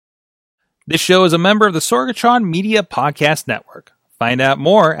This show is a member of the Sorgatron Media Podcast Network. Find out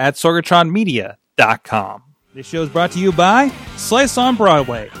more at sorgatronmedia.com. This show is brought to you by Slice on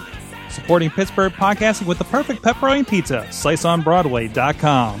Broadway, supporting Pittsburgh podcasting with the perfect pepperoni pizza,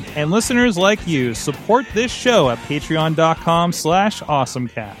 sliceonbroadway.com. And listeners like you, support this show at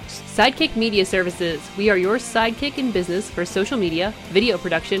patreon.com/awesomecast. Sidekick Media Services. We are your sidekick in business for social media, video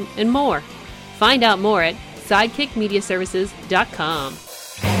production, and more. Find out more at sidekickmediaservices.com.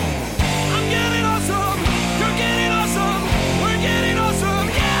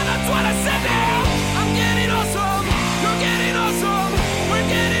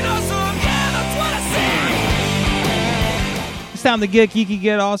 It's time to get geeky,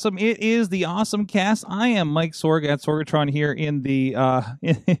 get awesome. It is the Awesome Cast. I am Mike Sorg at Sorgatron here in the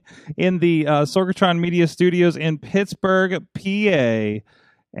Sorgatron Media Studios in Pittsburgh, PA,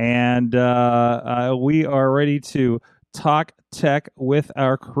 and we are ready to talk tech with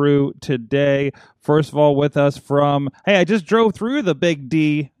our crew today. First of all, with us from I just drove through the Big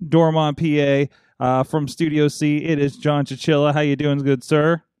D, Dormont, PA, from Studio C. It is John Chichilla. How you doing, good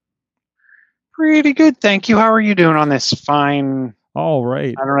sir? Pretty good, thank you. How are you doing on this fine, all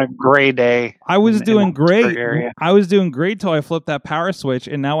right, I don't know, gray day? I was doing great. I was doing great till I flipped that power switch,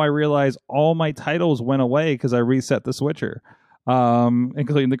 and now I realize all my titles went away because I reset the switcher,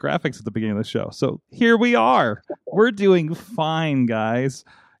 including the graphics at the beginning of the show. So here we are. We're doing fine, guys.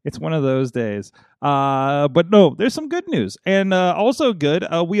 It's one of those days. But no, there's some good news, and also good.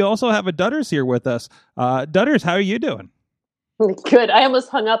 We also have a Dutters here with us. Dutters, how are you doing? Good. I almost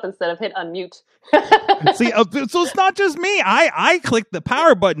hung up instead of hit unmute. See, so it's not just me. I clicked the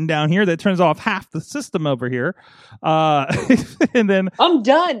power button down here that turns off half the system over here, and then I'm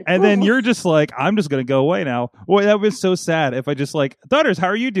done. And then you're just like, I'm just gonna go away now. Boy, that was so sad. If I just like, Dutters, how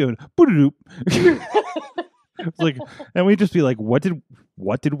are you doing? It's like, and we'd just be like, what did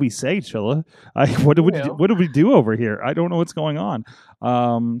we say, Chilla? What did we do over here? I don't know what's going on.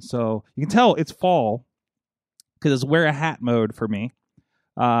 So you can tell it's fall, because it's wear a hat mode for me.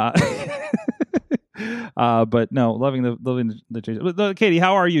 But no, loving the change. Katie,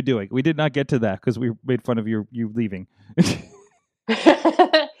 how are you doing? We did not get to that because we made fun of you leaving.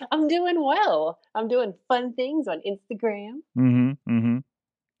 I'm doing well. I'm doing fun things on Instagram.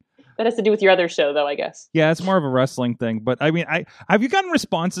 That has to do with your other show, though, I guess. Yeah, it's more of a wrestling thing. But I mean, have you gotten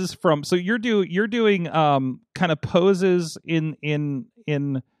responses from? So you're doing kind of poses in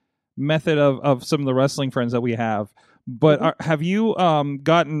method of some of the wrestling friends that we have, but have you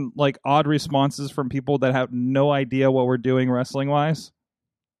gotten like odd responses from people that have no idea what we're doing wrestling wise?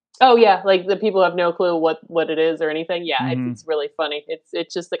 Oh yeah, like the people have no clue what it is or anything. Yeah, it's really funny.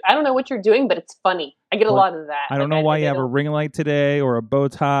 It's just like, I don't know what you're doing, but it's funny. I get a lot of that. I don't know why you have a ring light today or a bow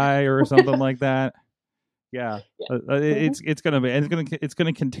tie or something like that. Yeah. It's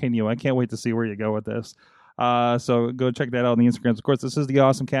gonna continue. I can't wait to see where you go with this. So go check that out on the Instagrams. Of course, this is the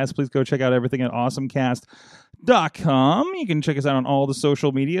Awesome Cast. Please go check out everything at awesomecast.com. You can check us out on all the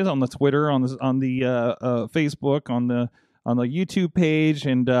social medias, on the Twitter, on the Facebook, on the YouTube page,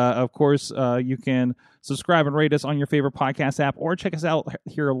 and of course, you can subscribe and rate us on your favorite podcast app, or check us out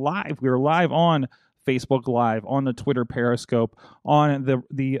here live. We're live on Facebook Live, on the Twitter Periscope, on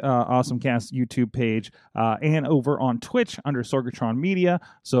the Awesome Cast YouTube page, and over on Twitch under Sorgatron Media.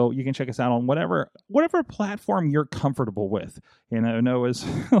 So you can check us out on whatever platform you're comfortable with. And I know there's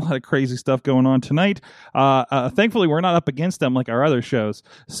a lot of crazy stuff going on tonight. Thankfully, we're not up against them like our other shows.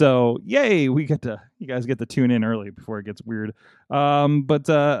 So yay, you guys get to tune in early before it gets weird. But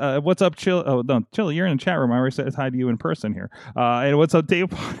what's up, Chill? Oh no, Chill, you're in the chat room. I already said hi to you in person here. And what's up, Dave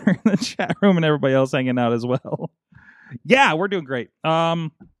Potter in the chat room, and everybody else hanging out as well. Yeah, we're doing great.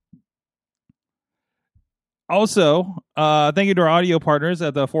 Also, thank you to our audio partners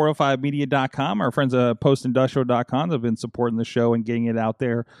at the 405media.com, our friends at postindustrial.com that have been supporting the show and getting it out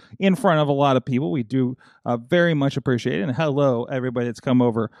there in front of a lot of people. We do very much appreciate it. And hello, everybody that's come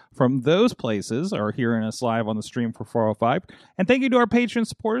over from those places or hearing us live on the stream for 405. And thank you to our Patreon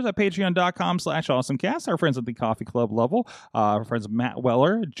supporters at patreon.com/awesomecast, our friends at the Coffee Club level, our friends Matt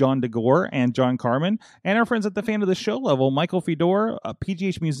Weller, John DeGore, and John Carmen, and our friends at the Fan of the Show level, Michael Fedor,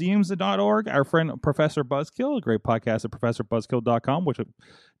 pghmuseums.org, our friend Professor Buzzkill, a great podcast at professorbuzzkill.com, which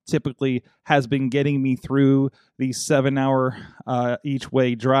typically has been getting me through the 7-hour each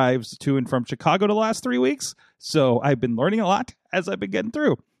way drives to and from Chicago the last 3 weeks. So I've been learning a lot as I've been getting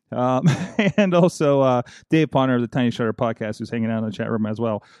through. And also Dave Potter of the Tiny Shutter Podcast, who's hanging out in the chat room as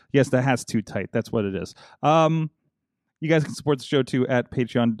well. Yes, that hat's too tight. That's what it is. You guys can support the show too at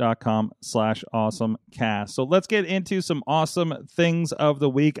patreon.com/awesomecast. So let's get into some awesome things of the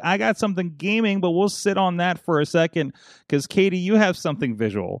week. I got something gaming, but we'll sit on that for a second because Katie, you have something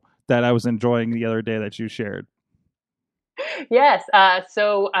visual that I was enjoying the other day that you shared. Yes.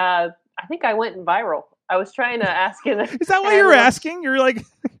 So I think I went viral. I was trying to ask him. Is that what you're asking? You're like,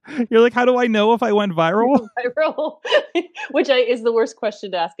 how do I know if I went viral? Viral, which is the worst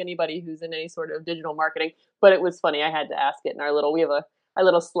question to ask anybody who's in any sort of digital marketing. But it was funny. I had to ask it in we have a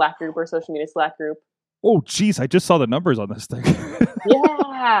little Slack group or social media Slack group. Oh, geez. I just saw the numbers on this thing.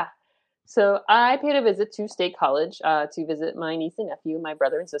 Yeah. So I paid a visit to State College to visit my niece and nephew, my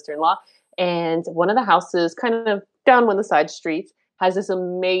brother and sister-in-law. And one of the houses, kind of down one of the side streets, has this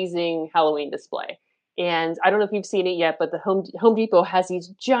amazing Halloween display. And I don't know if you've seen it yet, but the Home Depot has these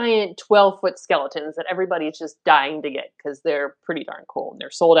giant 12-foot skeletons that everybody is just dying to get because they're pretty darn cool. And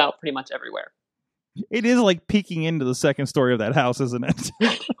they're sold out pretty much everywhere. It is like peeking into the second story of that house, isn't it?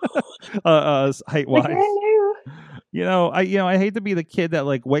 Height-wise. I hate to be the kid that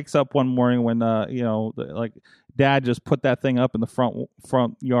like wakes up one morning when like dad just put that thing up in the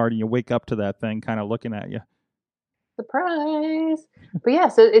front yard and you wake up to that thing kind of looking at you. Surprise. But yeah,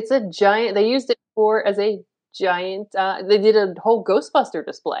 so it's a giant, they used it as a giant, they did a whole Ghostbuster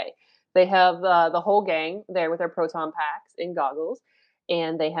display. They have the whole gang there with their proton packs and goggles,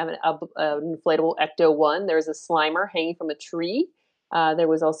 and they have an inflatable Ecto-1. There's a Slimer hanging from a tree. There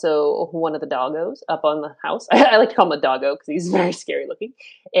was also one of the doggos up on the house. I like to call him a doggo because he's very scary looking.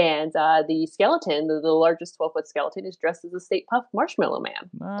 And the skeleton, the largest 12-foot skeleton, is dressed as a Stay Puft Marshmallow Man.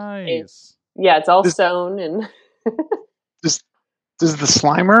 Nice. It's all sewn and. Does the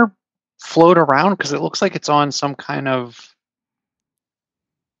Slimer float around? Because it looks like it's on some kind of,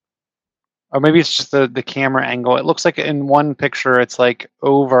 or maybe it's just the camera angle. It looks like in one picture it's like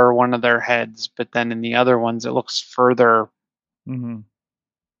over one of their heads, but then in the other ones it looks further in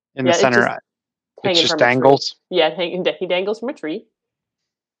the center. It just dangles. Yeah, he dangles from a tree.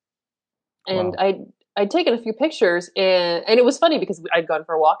 And wow. I'd taken a few pictures, and it was funny because I'd gone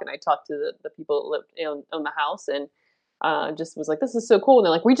for a walk and I talked to the people that lived in the house, and just was like, this is so cool. And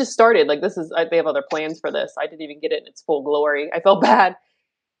they're like, we just started. Like, they have other plans for this. I didn't even get it in its full glory. I felt bad.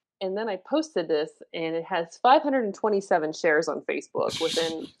 And then I posted this, and it has 527 shares on Facebook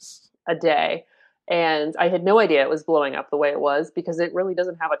within a day. And I had no idea it was blowing up the way it was because it really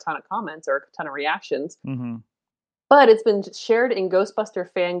doesn't have a ton of comments or a ton of reactions. Mm-hmm. But it's been shared in Ghostbuster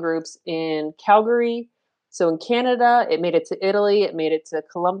fan groups in Calgary. So in Canada, it made it to Italy. It made it to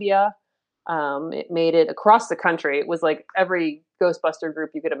Colombia. It made it across the country. It was like every Ghostbuster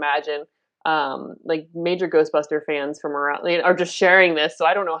group you could imagine. Like major Ghostbuster fans from around are just sharing this. So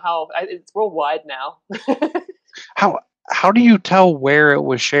I don't know how it's worldwide now. How do you tell where it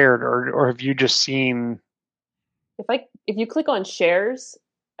was shared, or have you just seen? If you click on shares,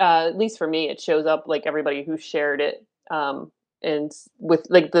 at least for me, it shows up like everybody who shared it, and with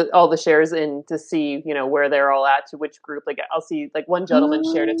like all the shares in to see where they're all at to which group. Like I'll see like one gentleman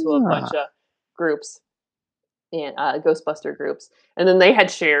shared it to a bunch of groups and Ghostbuster groups, and then they had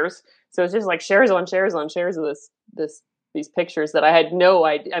shares. So it's just like shares on shares on shares of these pictures that I had no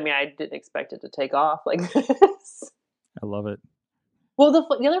idea. I mean, I didn't expect it to take off like this. I love it. Well,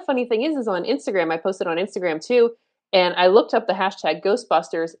 the other funny thing is on Instagram, I posted on Instagram too, and I looked up the hashtag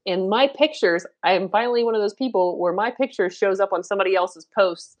Ghostbusters, and my pictures, I am finally one of those people where my picture shows up on somebody else's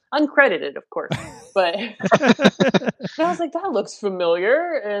posts, uncredited, of course. But and I was like, that looks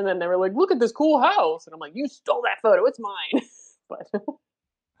familiar. And then they were like, look at this cool house. And I'm like, you stole that photo. It's mine. But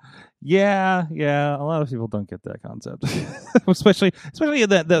Yeah, a lot of people don't get that concept, especially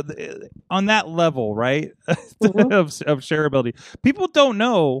the on that level, right? Mm-hmm. of shareability. People don't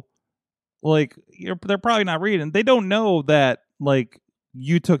know, like they're probably not reading. They don't know that like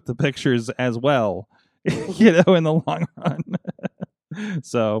you took the pictures as well, in the long run.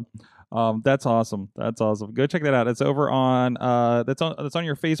 So, that's awesome. That's awesome. Go check that out. It's over on that's on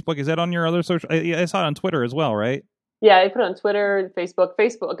your Facebook. Is that on your other social? I saw it on Twitter as well, right? Yeah, I put it on Twitter and Facebook.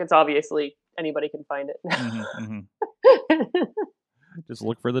 Facebook, it's obviously anybody can find it. Mm-hmm. Just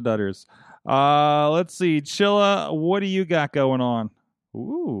look for the Dudders. Let's see. Chilla, what do you got going on?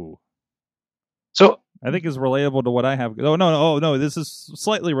 Ooh. So I think it's relatable to what I have. Oh, no. This is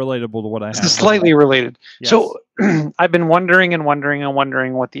slightly relatable to what I have. This is slightly related. Yes. So I've been wondering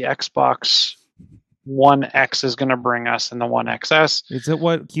what the Xbox One X is going to bring us in the One XS. Is it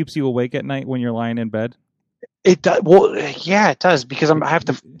what keeps you awake at night when you're lying in bed? It does. Well, yeah, it does, because I have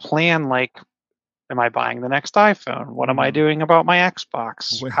to plan, like, am I buying the next iPhone? What am I doing about my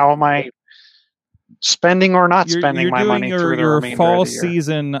Xbox? How am I spending or not spending my money through the remainder fall of the year?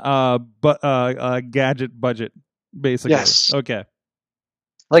 season gadget budget, basically. Yes. Okay.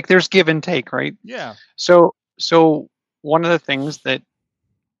 Like, there's give and take, right? Yeah. So one of the things that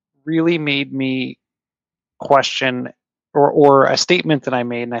really made me question or a statement that I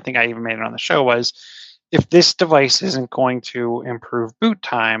made, and I think I even made it on the show, was if this device isn't going to improve boot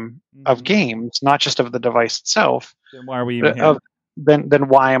time of games, not just of the device itself, then why are we even here? Then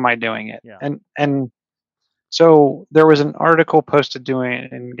why am I doing it? Yeah. And so there was an article posted doing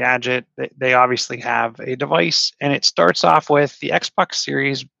it in Gadget. They obviously have a device, and it starts off with the Xbox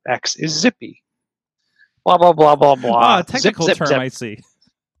Series X is zippy. Blah blah blah blah blah. A technical zip, term, zip. I see.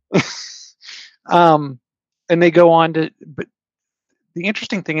 And they go on to, but the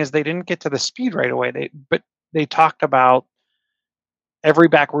interesting thing is they didn't get to the speed right away. They talked about every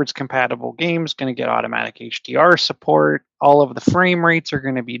backwards compatible game is going to get automatic HDR support. All of the frame rates are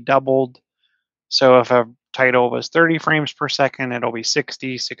going to be doubled. So if a title was 30 frames per second, it'll be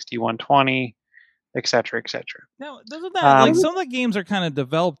 60, 120, et cetera, et cetera. Now, doesn't that like some of the games are kind of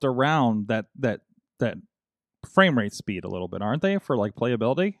developed around that frame rate speed a little bit, aren't they? For like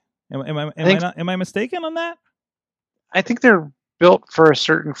playability. Am I mistaken on that? I think they're built for a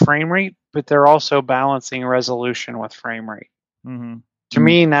certain frame rate, but they're also balancing resolution with frame rate. Mm-hmm. To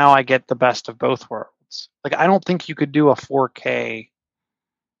me, now I get the best of both worlds. Like, I don't think you could do a 4K.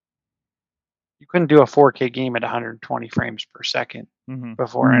 You couldn't do a 4K game at 120 frames per second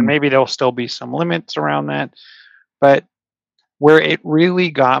before, and maybe there'll still be some limits around that. But where it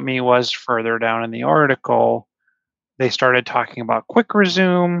really got me was further down in the article. They started talking about quick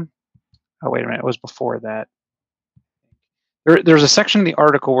resume. Oh, wait a minute. It was before that. There's a section in the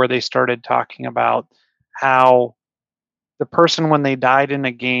article where they started talking about how the person, when they died in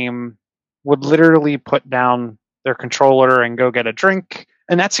a game, would literally put down their controller and go get a drink.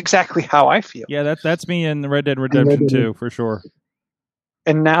 And that's exactly how I feel. Yeah, that's me in Red Dead Redemption 2, for sure.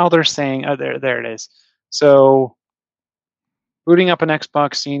 And now they're saying, oh, there it is. So booting up an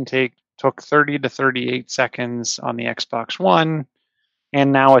Xbox scene took 30 to 38 seconds on the Xbox One,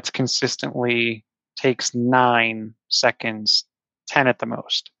 and now it's consistently takes 9 seconds, 10 at the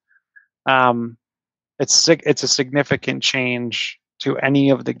most. It's a significant change to any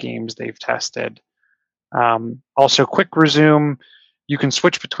of the games they've tested. Also, quick resume. You can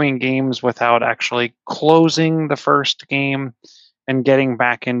switch between games without actually closing the first game, and getting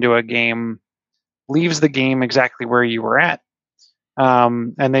back into a game leaves the game exactly where you were at.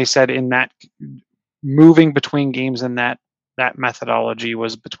 And they said in that moving between games in that methodology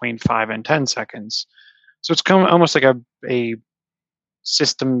was between 5 and 10 seconds. So it's almost like a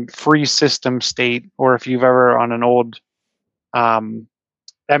free system state, or if you've ever on an old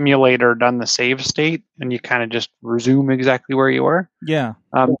emulator done the save state and you kind of just resume exactly where you were. Yeah.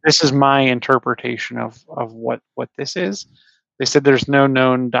 This is my interpretation of what this is. They said there's no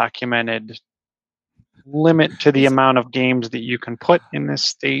known documented limit to the amount of games that you can put in this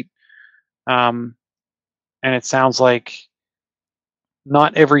state. And it sounds like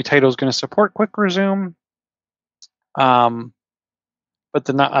not every title is going to support quick resume. But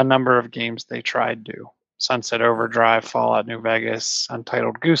a number of games they tried do. Sunset Overdrive, Fallout New Vegas,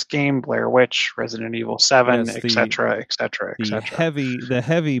 Untitled Goose Game, Blair Witch, Resident Evil 7, etc., etc., etc. The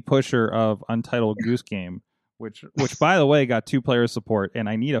heavy pusher of Untitled Goose Game, which by the way got 2-player support, and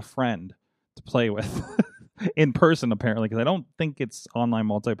I need a friend to play with in person apparently, because I don't think it's online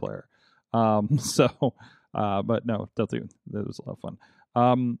multiplayer. But no, they'll do. It was a lot of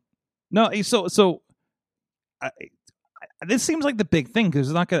fun. This seems like the big thing, because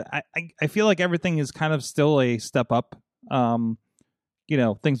it's not gonna. I feel like everything is kind of still a step up.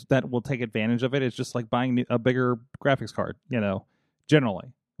 Things that will take advantage of it. It's just like buying a bigger graphics card. Generally,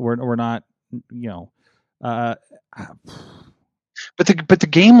 we're not. But the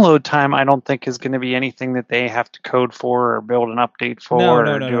game load time, I don't think is going to be anything that they have to code for or build an update for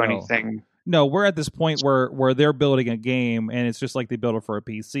or do anything. No, we're at this point where they're building a game, and it's just like they build it for a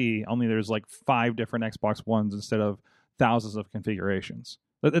PC. Only there's like 5 different Xbox Ones instead of thousands of configurations.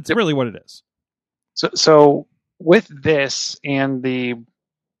 That's really what it is. So with this and the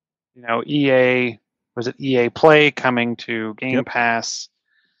EA Play coming to Game Pass,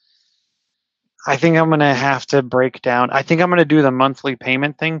 I think I'm going to have to break down. I think I'm going to do the monthly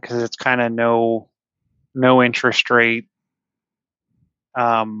payment thing, because it's kind of no interest rate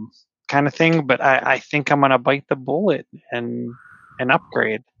kind of thing. But I think I'm going to bite the bullet and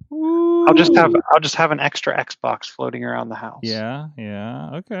upgrade. Ooh. I'll just have an extra Xbox floating around the house. Yeah.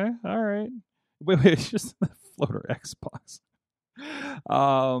 Okay. All right. Wait. It's just the floater Xbox.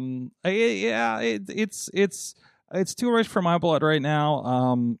 It's too rich for my blood right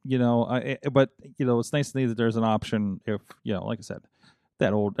now. But it's nice to see that there's an option if like I said,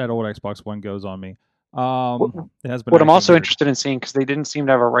 that old Xbox One goes on me. It has been. What I'm also interested in seeing, because they didn't seem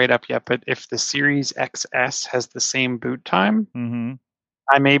to have a write up yet, but if the Series XS has the same boot time. Mm-hmm.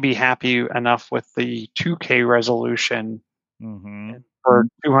 I may be happy enough with the 2K resolution for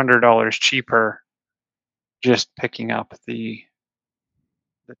 $200 cheaper, just picking up the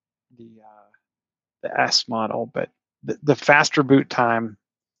S model. But the faster boot time,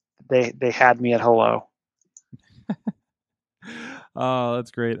 they had me at hello. Oh,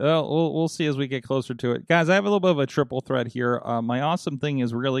 that's great. Well, we'll see as we get closer to it. Guys, I have a little bit of a triple threat here. My awesome thing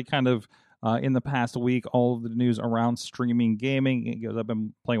is really kind of in the past week, all of the news around streaming gaming. Because I've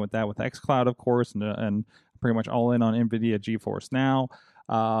been playing with that with xCloud, of course, and pretty much all in on NVIDIA GeForce Now.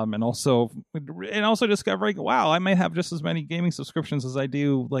 And also discovering, wow, I might have just as many gaming subscriptions as I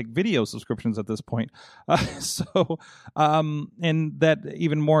do like video subscriptions at this point. And that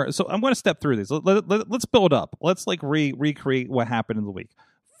even more. So I'm going to step through these. Let's build up. Let's like recreate what happened in the week.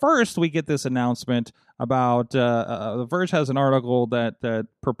 First, we get this announcement about The Verge has an article that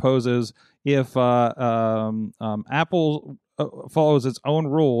proposes if Apple follows its own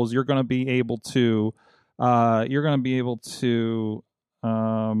rules, you're going to be able to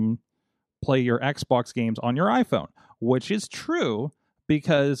play your Xbox games on your iPhone, which is true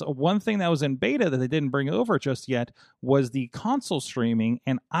because one thing that was in beta that they didn't bring over just yet was the console streaming,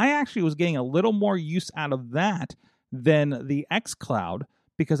 and I actually was getting a little more use out of that than the xCloud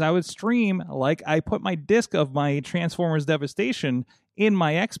because I would stream, like I put my disc of my Transformers Devastation in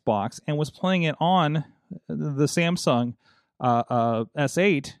my Xbox and was playing it on the Samsung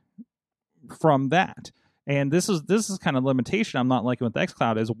S8 from that. And this is kind of limitation I'm not liking with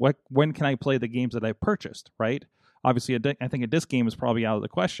xCloud is when can I play the games that I purchased, right? Obviously, I think a disc game is probably out of the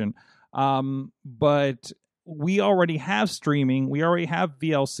question. But we already have streaming. We already have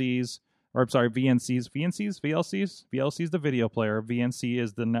VLCs, or I'm sorry, VNCs. VLC is the video player. VNC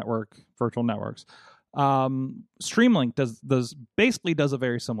is the network, virtual networks. Streamlink does a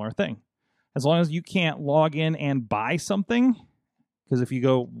very similar thing. As long as you can't log in and buy something, because if you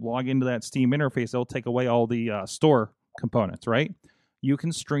go log into that Steam interface, it'll take away all the store components, right? You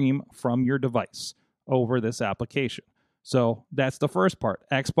can stream from your device over this application. So that's the first part.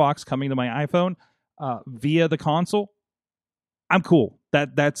 Xbox coming to my iPhone via the console. I'm cool.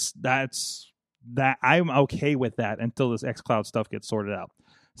 That's I'm okay with that until this xCloud stuff gets sorted out.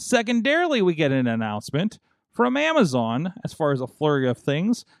 Secondarily, we get an announcement from Amazon as far as a flurry of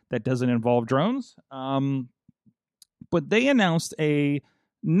things that doesn't involve drones. But they announced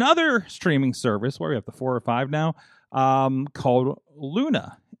another streaming service, where we have the 4 or 5 now, called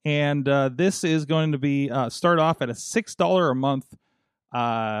Luna. And this is going to be start off at a $6 a month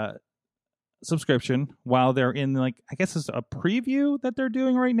subscription while they're in, like, I guess it's a preview that they're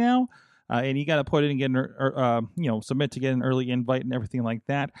doing right now. And you got to put it in and submit to get an early invite and everything like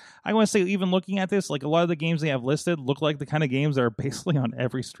that. I want to say, even looking at this, like a lot of the games they have listed look like the kind of games that are basically on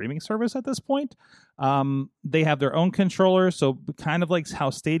every streaming service at this point. They have their own controller, so kind of like how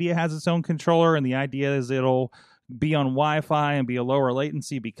Stadia has its own controller, and the idea is it'll be on Wi-Fi and be a lower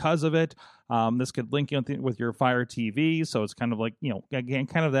latency because of it. This could link in with your Fire TV, so it's kind of like, again,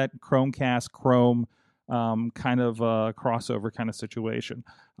 kind of that Chromecast, Chrome kind of crossover kind of situation.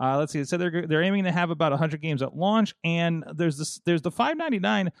 Let's see. So they're aiming to have about 100 games at launch, and there's the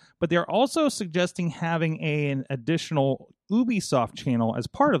 $5.99, but they're also suggesting having an additional Ubisoft channel as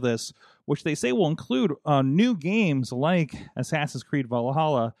part of this, which they say will include new games like Assassin's Creed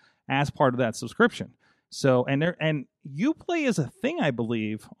Valhalla as part of that subscription. So and Uplay is a thing, I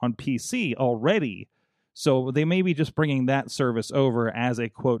believe, on PC already. So they may be just bringing that service over as a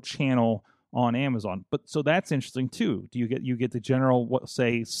quote channel on Amazon. But so that's interesting too. Do you get the general,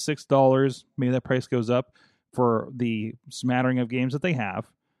 say $6, maybe that price goes up for the smattering of games that they have,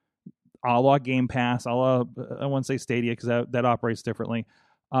 a la Game Pass, I wouldn't say Stadia because that operates differently.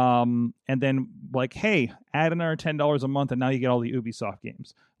 And then like, hey, add another $10 a month and now you get all the Ubisoft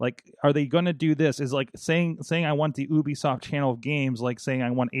games. Like, are they going to do this? Is like saying I want the Ubisoft channel of games, like saying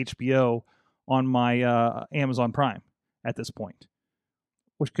I want HBO on my Amazon Prime at this point,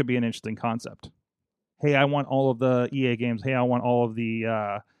 which could be an interesting concept. Hey, I want all of the EA games. Hey, I want all of the,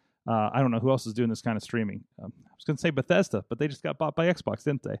 I don't know who else is doing this kind of streaming. I was going to say Bethesda, but they just got bought by Xbox,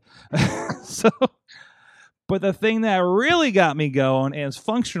 didn't they? But the thing that really got me going and is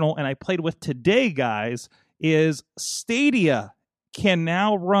functional, and I played with today, guys, is Stadia can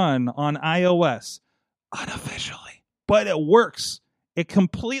now run on iOS unofficially. But it works. It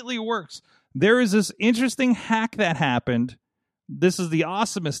completely works. There is this interesting hack that happened. This is the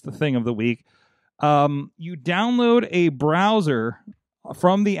awesomest thing of the week. You download a browser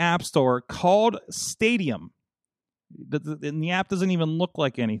from the App Store called Stadium. And the app doesn't even look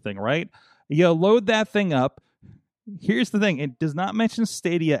like anything, right? You load that thing up. Here's the thing. It does not mention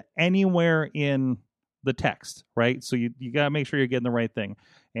Stadia anywhere in the text, right? So you got to make sure you're getting the right thing.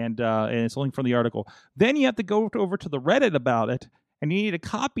 And it's a link from the article. Then you have to go over to the Reddit about it, and you need to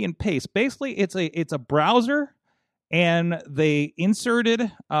copy and paste. Basically, it's a browser, and they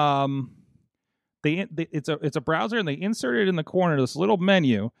inserted it's a browser, and they inserted in the corner this little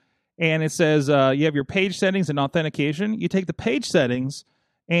menu, and it says you have your page settings and authentication. You take the page settings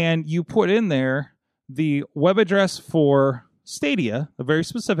and you put in there the web address for Stadia, a very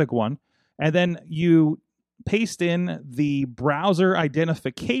specific one, and then you paste in the browser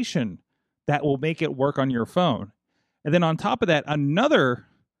identification that will make it work on your phone. And then on top of that, another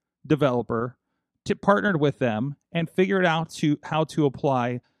developer partnered with them and figured out how to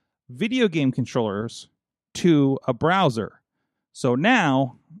apply video game controllers to a browser. So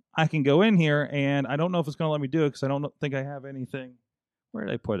now I can go in here, and I don't know if it's going to let me do it because I don't think I have anything. Where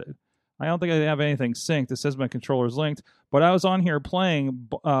did I put it? I don't think I have anything synced. It says my controller's linked, but I was on here playing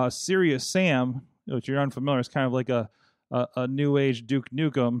Serious Sam, which you're unfamiliar. It's kind of like a new age Duke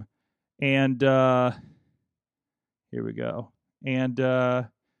Nukem, and here we go. And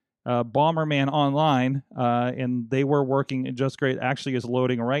Bomberman Online, and they were working just great. Actually, is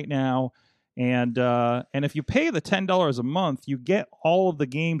loading right now. And if you pay the $10 a month, you get all of the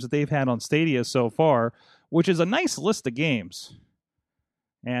games that they've had on Stadia so far, which is a nice list of games.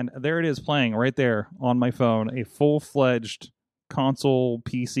 And there it is playing right there on my phone, a full-fledged console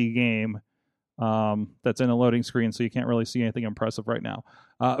PC game that's in a loading screen, so you can't really see anything impressive right now.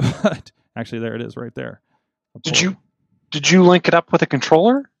 But actually, there it is right there. Did you link it up with a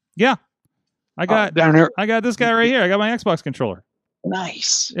controller? Yeah. I got this guy right here. I got my Xbox controller.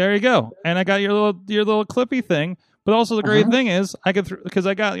 Nice. There you go. And I got your little clippy thing. But also the great thing is I could because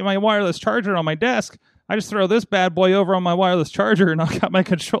I got my wireless charger on my desk. I just throw this bad boy over on my wireless charger, and I've got my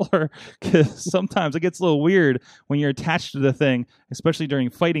controller. Because sometimes it gets a little weird when you're attached to the thing, especially during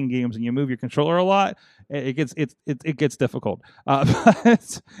fighting games and you move your controller a lot. It gets difficult.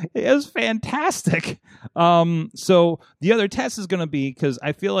 But it was fantastic. So the other test is going to be, because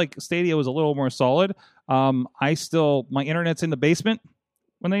I feel like Stadia was a little more solid. My internet's in the basement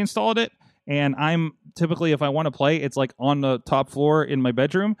when they installed it, and I'm typically, if I want to play, it's like on the top floor in my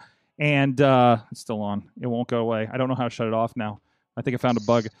bedroom. And it's still on. It won't go away. I don't know how to shut it off now. I think I found a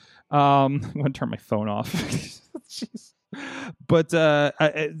bug. I'm going to turn my phone off. Jeez. But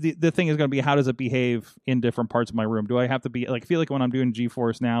the thing is going to be, how does it behave in different parts of my room? Do I have to be like, I feel like when I'm doing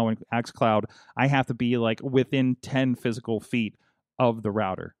GeForce Now and xCloud, I have to be like within 10 physical feet of the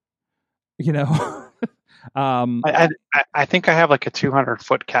router. You know? I think I have like a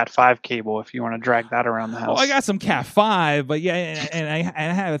 200-foot Cat5 cable if you want to drag that around the house. Well, I got some Cat5, but yeah, and I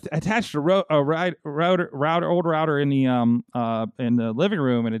have attached a old router in the living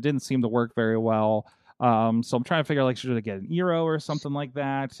room, and it didn't seem to work very well. So I'm trying to figure out, like, should I get an Eero or something like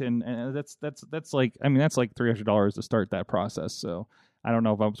that? And that's like, I mean, that's like $300 to start that process. So I don't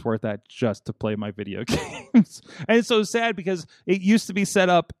know if it's worth that just to play my video games. And it's so sad because it used to be set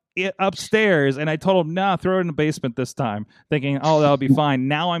up upstairs, and I told him, nah, throw it in the basement this time, thinking, oh, that'll be fine.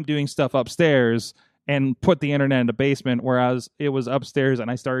 Now I'm doing stuff upstairs and put the internet in the basement, whereas it was upstairs,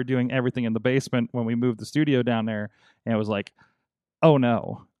 and I started doing everything in the basement when we moved the studio down there, and it was like, oh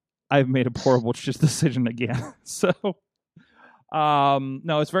no, I've made a horrible decision again. So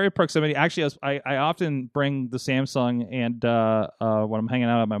no, it's very proximity. Actually, I often bring the Samsung, and when I'm hanging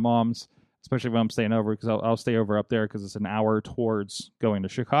out at my mom's, especially when I'm staying over, because I'll stay over up there because it's an hour towards going to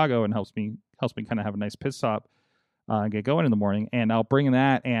Chicago, and helps me kind of have a nice pit stop and get going in the morning. And I'll bring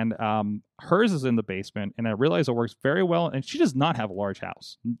that, and hers is in the basement, and I realize it works very well. And she does not have a large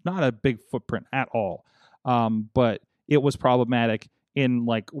house, not a big footprint at all. But it was problematic in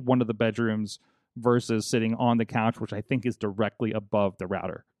like one of the bedrooms versus sitting on the couch, which I think is directly above the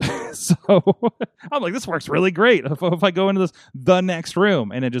router. So I'm like, this works really great if I go into the next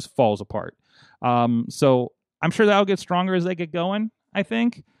room, and it just falls apart. So I'm sure that'll get stronger as they get going, I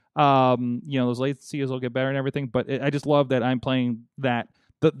think. Those latencies will get better and everything, but I just love that I'm playing that.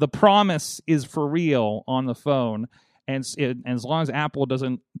 The promise is for real on the phone, and as long as Apple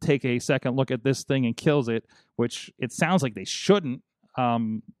doesn't take a second look at this thing and kills it, which it sounds like they shouldn't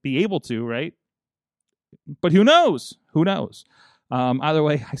be able to, right? But who knows? Who knows? Either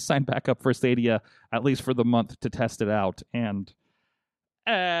way, I signed back up for Stadia, at least for the month, to test it out. And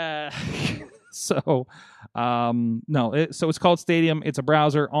so it's called Stadium. It's a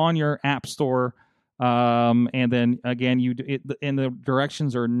browser on your app store. And then again, and the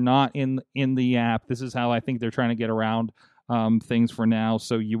directions are not in the app. This is how I think they're trying to get around things for now.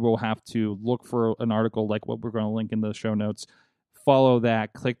 So you will have to look for an article like what we're going to link in the show notes. Follow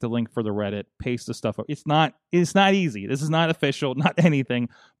that, click the link for the Reddit, paste the stuff up. It's not easy. This is not official, not anything,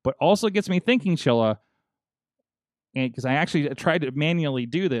 but also gets me thinking, Chilla, and because I actually tried to manually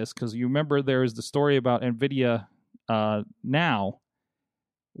do this, because you remember there was the story about NVIDIA now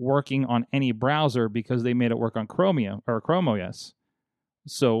working on any browser because they made it work on Chrome OS.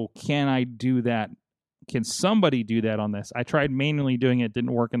 So can I do that? Can somebody do that on this? I tried manually doing it;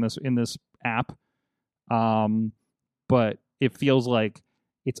 didn't work in this app. But it feels like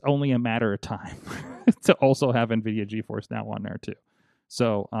it's only a matter of time to also have NVIDIA GeForce Now on there too.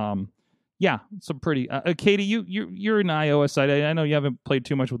 So, yeah, some pretty. Katie, you're an iOS side. I know you haven't played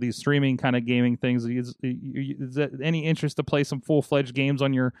too much with these streaming kind of gaming things. Is that any interest to play some full-fledged games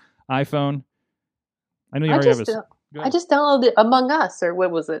on your iPhone? I know you already have a. I just downloaded Among Us, or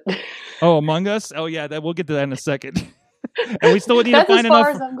what was it? Oh, Among Us. Oh yeah, we'll get to that in a second. And we still need to find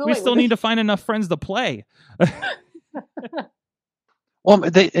enough. We still need to find enough friends to play. Well,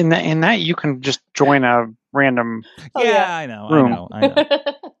 in that you can just join a random. I know.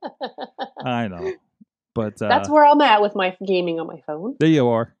 I know. But that's where I'm at with my gaming on my phone. There you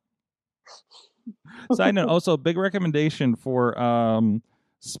are. Side note, also big recommendation for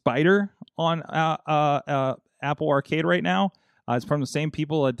Spider on Apple Arcade right now. It's from the same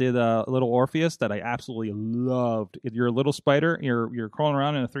people that did Little Orpheus that I absolutely loved. You're a little spider. You're crawling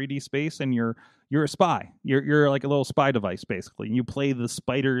around in a 3D space, and you're a spy. You're like a little spy device basically. And you play the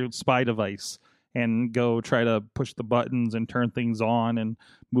spider spy device and go try to push the buttons and turn things on and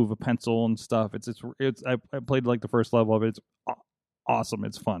move a pencil and stuff. I played like the first level of it. It's awesome.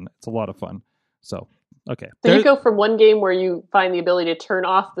 It's fun. It's a lot of fun. So okay. So you go from one game where you find the ability to turn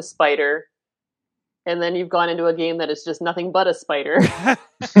off the spider, and then you've gone into a game that is just nothing but a spider. Yeah,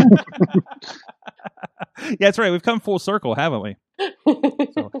 that's right. We've come full circle, haven't we?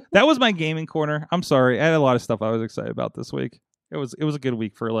 So, that was my gaming corner. I'm sorry. I had a lot of stuff I was excited about this week. It was a good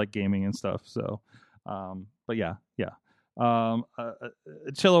week for like gaming and stuff. So, but yeah.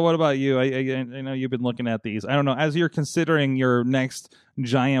 Chilla, what about you? I know you've been looking at these. I don't know. As you're considering your next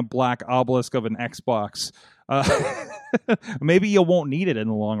giant black obelisk of an Xbox, maybe you won't need it in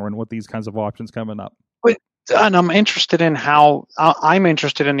the long run with these kinds of options coming up. And I'm interested in I'm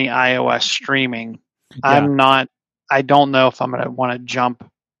interested in the iOS streaming. Yeah. I don't know if I'm going to want to jump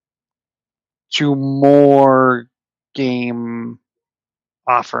to more game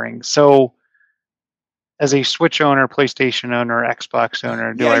offerings. So as a Switch owner, PlayStation owner, Xbox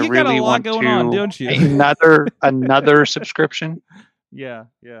owner, do I really want to don't you? another subscription? Yeah.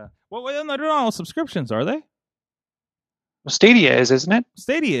 Well, they're not all subscriptions, are they? Well, Stadia isn't it?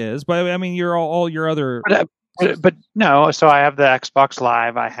 Stadia is, but I mean, you're all your other. But no. So I have the Xbox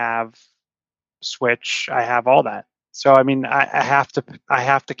Live. I have Switch. I have all that. So I mean, I have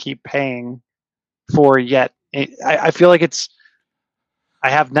to keep paying for yet. I feel like I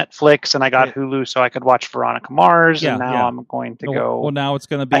have Netflix and I got Hulu, so I could watch Veronica Mars. And now I'm going to go. Well, now it's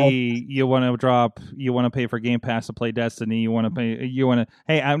going to be you want to pay for Game Pass to play Destiny.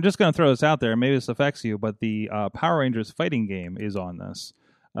 Hey, I'm just going to throw this out there. Maybe this affects you, but the Power Rangers fighting game is on this.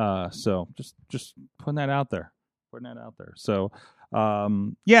 So just putting that out there. So,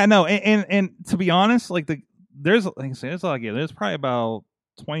 and to be honest, like there's probably about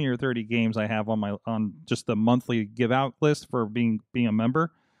 20 or 30 games I have on just the monthly give out list for being a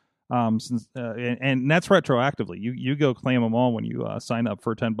member. And that's retroactively. You go claim them all when you sign up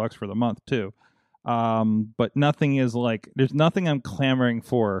for $10 for the month too. But nothing is there's nothing I'm clamoring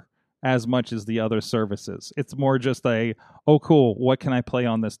for as much as the other services. It's more just oh cool, what can I play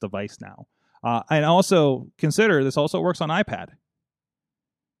on this device now? And also consider this also works on iPad.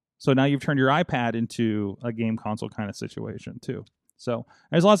 So now you've turned your iPad into a game console kind of situation too. So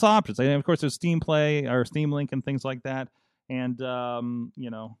there's lots of options. And of course, there's Steam Play or Steam Link and things like that. And a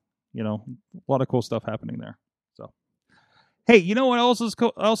lot of cool stuff happening there. So, hey, you know what else is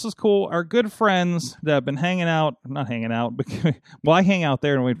cool? Our good friends that have been not hanging out, well, I hang out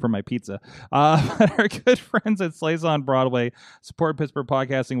there and wait for my pizza. But our good friends at Slice on Broadway support Pittsburgh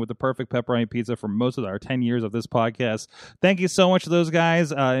podcasting with the perfect pepperoni pizza for most of our 10 years of this podcast. Thank you so much to those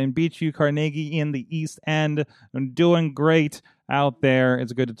guys in Beachview, Carnegie, in the East End. And doing great out there.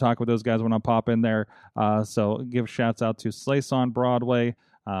 It's good to talk with those guys when I pop in there. So give shouts out to Slice on Broadway.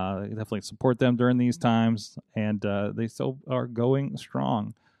 Definitely support them during these times, and they still are going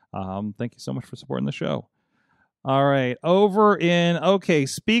strong. Thank you so much for supporting the show. All right,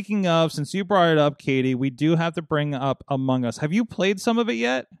 speaking of, since you brought it up, Katie, we do have to bring up Among Us. Have you played some of it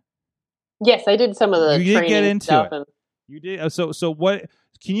yet? Yes, I did some of the you training did get into stuff. It. You did. So what?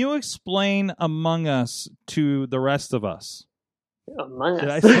 Can you explain Among Us to the rest of us? Among Us. Did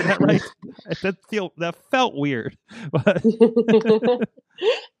I say that right? that felt weird.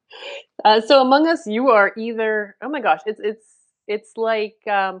 So Among Us, you are either, oh my gosh, it's like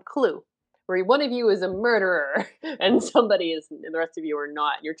Clue. where one of you is a murderer and somebody is, and the rest of you are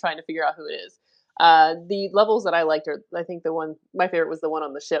not. And you're trying to figure out who it is. The levels that I liked are, I think my favorite was the one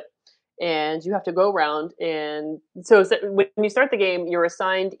on the ship. And you have to go around, and so when you start the game, you're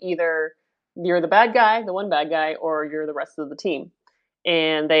assigned either you're the bad guy, the one bad guy, or you're the rest of the team.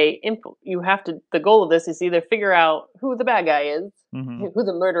 And you have to. The goal of this is either figure out who the bad guy is, who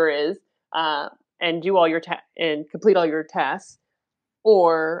the murderer is, and do all your and complete all your tasks,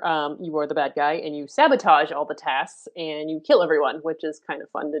 or you are the bad guy and you sabotage all the tasks and you kill everyone, which is kind of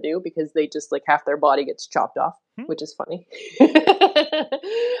fun to do because they just like half their body gets chopped off, which is funny.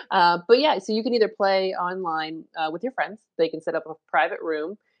 But yeah, so you can either play online with your friends. They can set up a private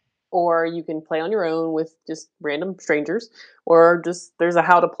room, or you can play on your own with just random strangers, or just there's a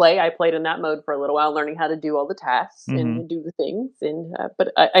how to play. I played in that mode for a little while, learning how to do all the tasks and do the things. And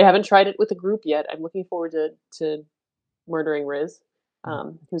but I haven't tried it with a group yet. I'm looking forward to murdering Riz,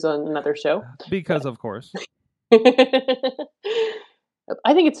 who's on another show. Because of course.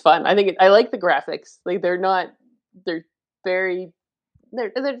 I think it's fun. I like the graphics. Like they're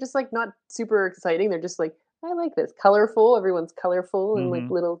just like not super exciting. They're just like, I like this. Colorful. Everyone's colorful and like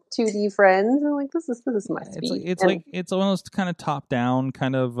little 2D friends. And like, this is my speed. It's almost kind of top down,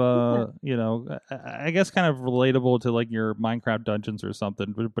 kind of you know, I guess kind of relatable to like your Minecraft dungeons or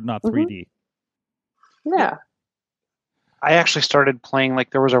something, but not 3D. Yeah. I actually started playing, like,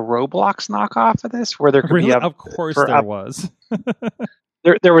 there was a Roblox knockoff of this where there could be of course there was.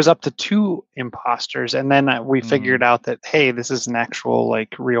 There was up to 2 imposters, and then we figured out that, hey, this is an actual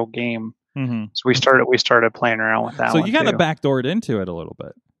like real game. So we started playing around with that. So you kind of backdoored into it a little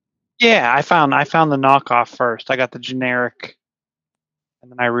bit. Yeah, I found the knockoff first. I got the generic, and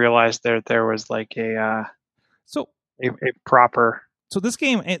then I realized there was like a proper. So this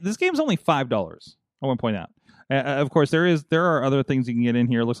game's only $5. I want to point out. Of course, there are other things you can get in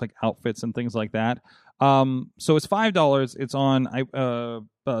here. It looks like outfits and things like that. So it's $5. It's on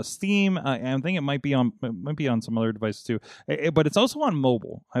Steam. I think it might be on some other devices too. But it's also on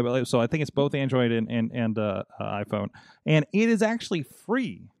mobile. So I think it's both Android and iPhone. And it is actually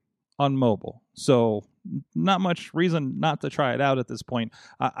free on mobile. So not much reason not to try it out at this point.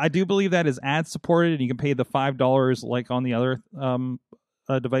 I do believe that is ad supported, and you can pay the $5 like on the other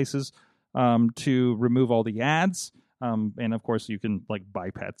devices. To remove all the ads, and of course you can like buy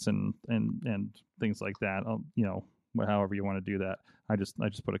pets and things like that. You know, however you want to do that. I just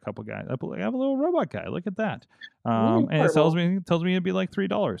put a couple guys. I have a little robot guy. Look at that, and it tells me it'd be like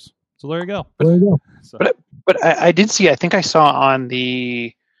 $3. So there you go. So. But I did see. I think I saw on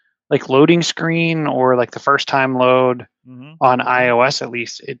the like loading screen or like the first time load on iOS at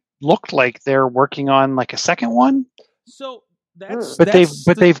least. It looked like they're working on like a second one. So.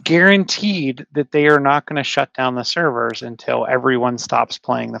 They've guaranteed that they are not going to shut down the servers until everyone stops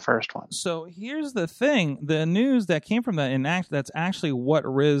playing the first one. So here's the thing: the news that came from that, that's actually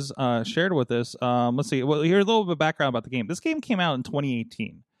what Riz shared with us. Let's see. Well, here's a little bit of background about the game. This game came out in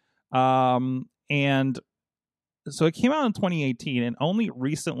 2018, and so it came out in 2018, and only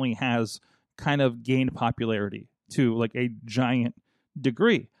recently has kind of gained popularity to like a giant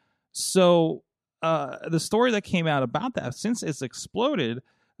degree. So. The story that came out about that, since it's exploded,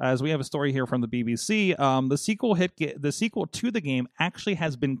 as we have a story here from the BBC, the sequel to the game actually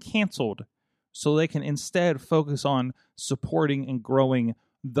has been canceled, so they can instead focus on supporting and growing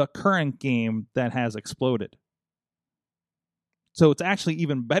the current game that has exploded. So it's actually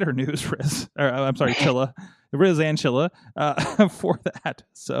even better news, Riz. I'm sorry, Chilla, Riz and Chilla, for that.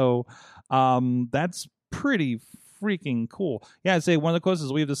 So that's pretty freaking cool. Yeah, I'd say one of the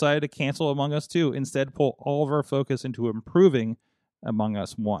closest we've decided to cancel Among Us 2, instead pull all of our focus into improving Among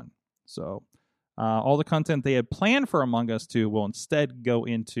Us 1. So all the content they had planned for Among Us 2 will instead go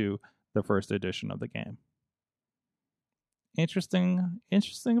into the first edition of the game. Interesting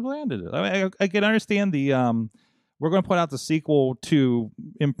plan to do. I can understand the we're going to put out the sequel to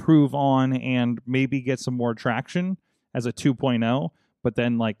improve on and maybe get some more traction as a 2.0, but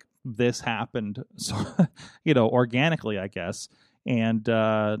then like this happened, so you know, organically, I guess. And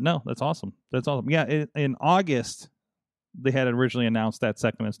no, that's awesome. Yeah, in August they had originally announced that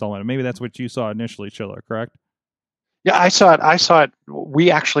second installment. Maybe that's what you saw initially, Chiller, correct? Yeah, I saw it. We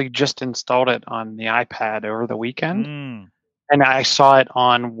actually just installed it on the iPad over the weekend, and I saw it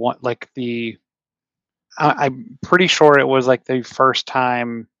on what like the. I'm pretty sure it was like the first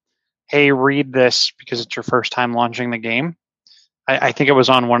time. Hey, read this because it's your first time launching the game. I think it was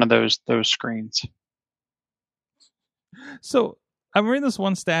on one of those screens. So I'm reading this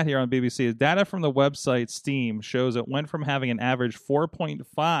one stat here on BBC. Data from the website Steam shows it went from having an average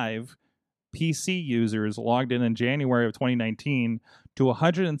 4.5 PC users logged in January of 2019 to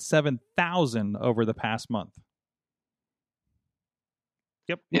 107,000 over the past month.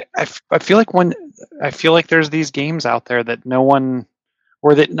 Yep. Yeah, I feel like there's these games out there that no one,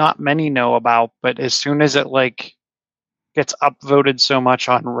 or that not many know about, but as soon as it like gets upvoted so much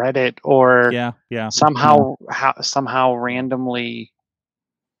on Reddit or somehow randomly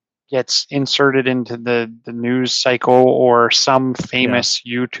gets inserted into the news cycle or some famous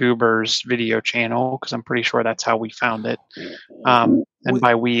YouTuber's video channel, because I'm pretty sure that's how we found it. And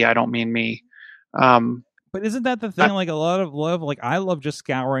by we, I don't mean me. But isn't that the thing? Like a lot of love, like I love just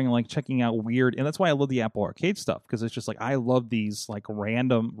scouring, like checking out weird, and that's why I love the Apple Arcade stuff, because it's just like I love these like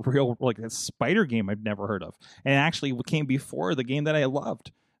random, real, like a spider game I've never heard of, and actually came before the game that I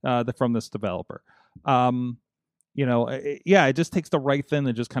loved from this developer. It just takes the right thing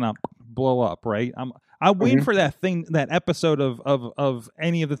to just kind of blow up, right? I'm waiting for that episode of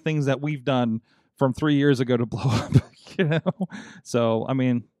any of the things that we've done from 3 years ago to blow up, So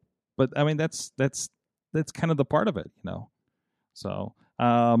that's kind of the part of it, So,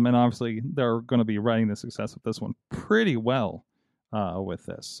 and obviously they're going to be running the success of this one pretty well with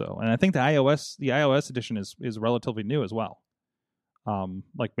this. So, and I think the iOS edition is relatively new as well.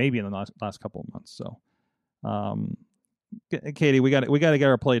 Like maybe in the last couple of months. So, Katie, we got to get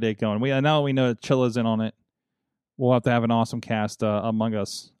our play date going. Now we know that Chilla's in on it. We'll have to have an awesome cast among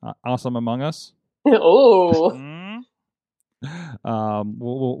us. Awesome Among Us. Oh.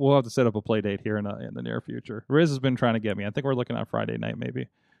 We'll have to set up a play date here in the near future. Riz has been trying to get me. I think we're looking at Friday night maybe.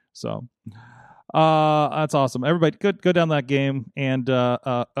 So that's awesome. Everybody go down that game and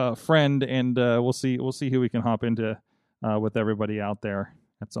friend, and we'll see who we can hop into with everybody out there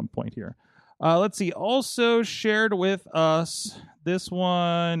at some point here. Let's see. Also shared with us, this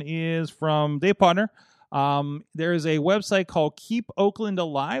one is from Dave Podner. There is a website called Keep Oakland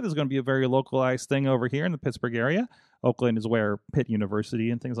Alive. There's going to be a very localized thing over here in the Pittsburgh area. Oakland is where Pitt University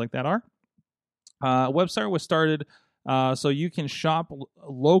and things like that are. Website was started so you can shop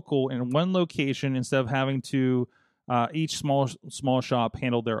local in one location instead of having to each small shop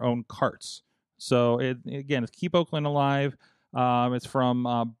handle their own carts. So it's Keep Oakland Alive. It's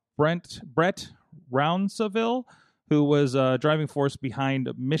from Brett Rounsaville, who was driving force behind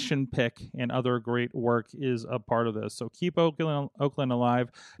Mission Pick and other great work, is a part of this. So Keep Oakland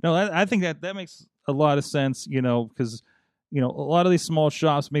Alive. No, I think that makes a lot of sense, because a lot of these small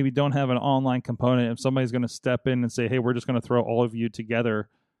shops maybe don't have an online component. If somebody's going to step in and say, hey, we're just going to throw all of you together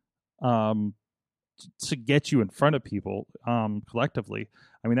to get you in front of people collectively,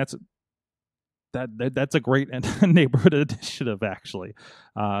 I mean, that's a great neighborhood initiative, actually.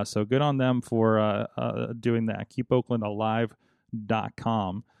 So good on them for doing that.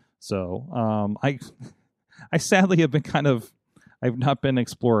 KeepOaklandAlive.com. So I sadly have I've not been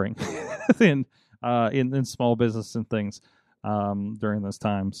exploring in small business and things during this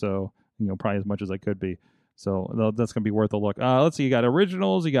time. So probably as much as I could be. So that's going to be worth a look. Let's see. You got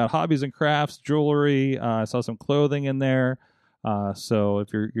originals. You got hobbies and crafts, jewelry. I saw some clothing in there. So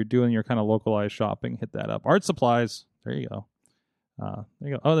if you're doing your kind of localized shopping, hit that up. Art supplies. There you go. Oh,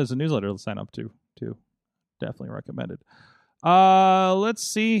 there's a newsletter to sign up to too. Definitely recommended. Let's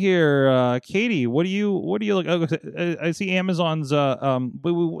see here. Katie, what do you look? I see Amazon's.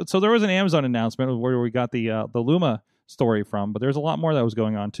 So there was an Amazon announcement where we got the Luma story from, but there's a lot more that was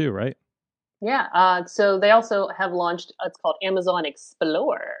going on too, right? Yeah. So they also have launched. It's called Amazon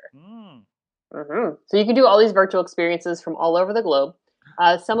Explore. Mm-hmm. So you can do all these virtual experiences from all over the globe.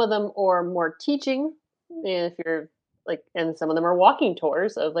 Some of them are more teaching, if you're and some of them are walking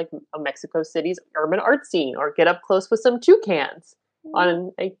tours of Mexico City's urban art scene, or get up close with some toucans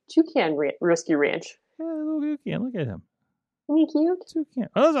on a toucan rescue ranch. Yeah, little toucan. Look at him. Isn't he cute? Toucan.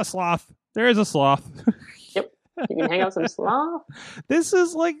 Oh, there's a sloth. There is a sloth. Yep. You can hang out some sloth. This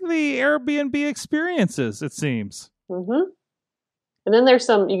is like the Airbnb experiences, it seems. Mm-hmm. And then there's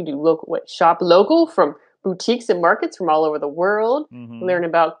some, you can do shop local from boutiques and markets from all over the world. Mm-hmm. Learn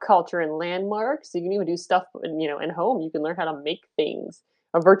about culture and landmarks. You can even do stuff, in home. You can learn how to make things.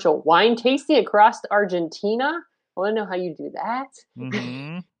 A virtual wine tasting across Argentina. I want to know how you do that.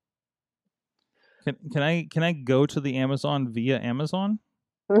 Mm-hmm. Can I go to the Amazon via Amazon?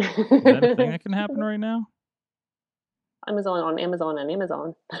 Is that a thing that can happen right now? Amazon on Amazon and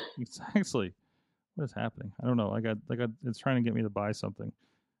Amazon. Exactly. What is happening? I don't know. It's trying to get me to buy something.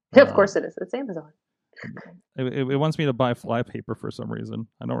 Yeah, of course it is. It's Amazon. It wants me to buy flypaper for some reason.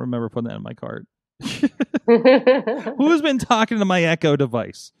 I don't remember putting that in my cart. Who's been talking to my Echo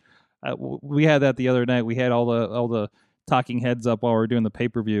device? We had that the other night. We had all the talking heads up while we were doing the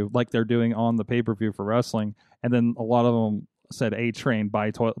pay-per-view, like they're doing on the pay-per-view for wrestling. And then a lot of them said A-Train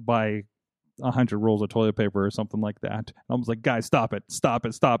by 100 rolls of toilet paper or something like that. I was like, guys, stop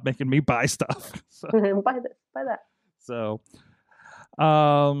making me buy stuff. So, buy that. So,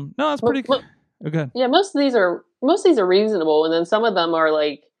 no, that's pretty good. Yeah, most of these are reasonable, and then some of them are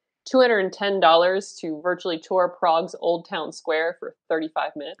like $210 to virtually tour Prague's Old Town Square for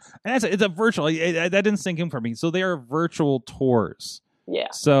 35 minutes. And it's a virtual. That didn't sink in for me. So they are virtual tours. Yeah.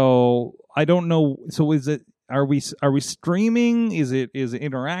 So I don't know. So is it? Are we streaming? Is it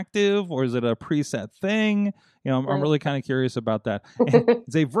interactive, or is it a preset thing? I'm really kind of curious about that.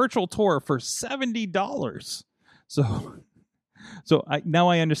 It's a virtual tour for $70. So now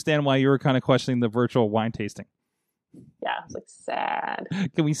I understand why you were kind of questioning the virtual wine tasting. Yeah, it's like sad.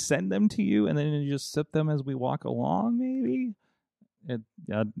 Can we send them to you and then you just sip them as we walk along? Maybe.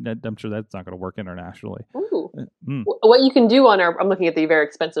 I'm sure that's not going to work internationally. Ooh. What you can do I'm looking at the very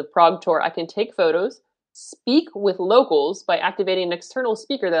expensive Prague tour. I can take photos, speak with locals by activating an external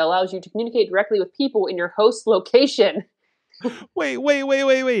speaker that allows you to communicate directly with people in your host location.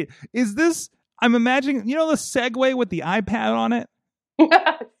 Wait. Is this? I'm imagining. The Segway with the iPad on it.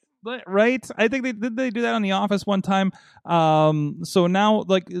 Right? I think they do that on The Office one time. So now,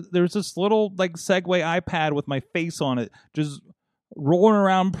 like, there's this little like Segway iPad with my face on it, just rolling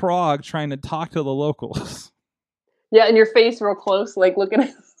around Prague trying to talk to the locals. Yeah, and your face real close, like looking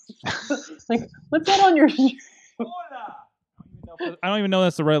at, like, what's that on your? Hola. I don't even know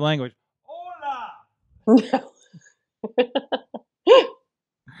that's the right language. Hola.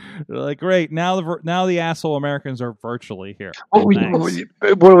 Like, great. Now the asshole Americans are virtually here. What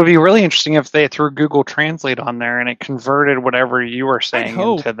would be really interesting if they threw Google Translate on there and it converted whatever you were saying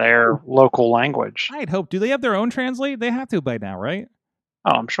into their local language. I'd hope. Do they have their own translate? They have to by now, right?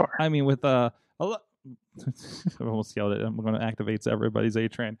 Oh, I'm sure. I mean, with I almost yelled it. I'm going to activate everybody's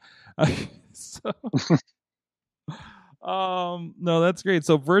A-Train. No, that's great.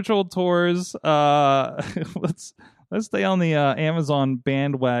 So virtual tours. Let's stay on the Amazon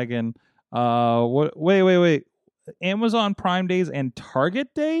bandwagon. Wait. Amazon Prime days and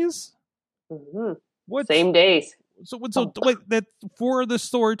Target days? Mm-hmm. What? Same days. So wait, that for the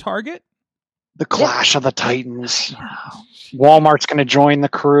store Target? The Clash of the Titans. Walmart's going to join the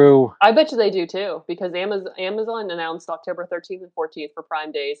crew. I bet you they do too, because Amazon announced October 13th and 14th for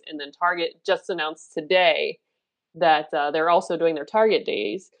Prime days, and then Target just announced today that they're also doing their Target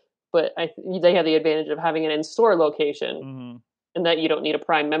days. But they have the advantage of having an in-store location, and that you don't need a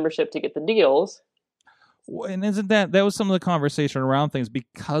Prime membership to get the deals. And isn't that was some of the conversation around things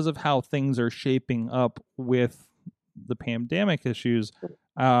because of how things are shaping up with the pandemic issues,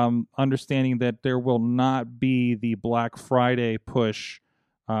 understanding that there will not be the Black Friday push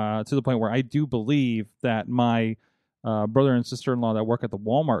to the point where I do believe that my brother and sister-in-law that work at the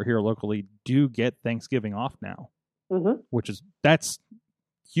Walmart here locally do get Thanksgiving off now, that's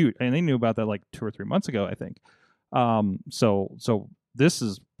huge, and they knew about that like 2 or 3 months ago, I think. So this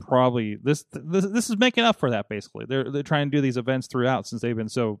is probably this is making up for that. Basically, they're trying to do these events throughout since they've been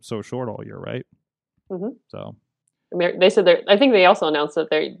so short all year, right? Mm-hmm. So they said I think they also announced that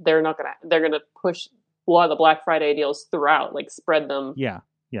they're gonna push a lot of the Black Friday deals throughout, like spread them. Yeah.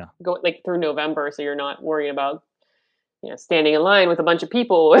 Go like through November, so you're not worrying about standing in line with a bunch of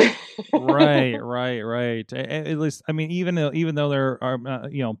people. Right. At least, I mean, even though there are,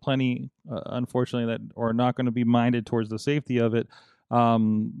 plenty, unfortunately, that are not going to be minded towards the safety of it,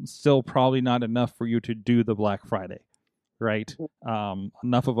 still probably not enough for you to do the Black Friday, right?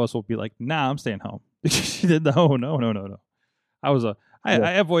 Enough of us will be like, nah, I'm staying home. No.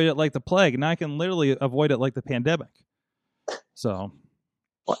 I avoided it like the plague, and I can literally avoid it like the pandemic. So,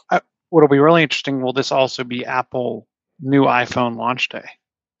 what'll be really interesting, will this also be Apple new iPhone launch day?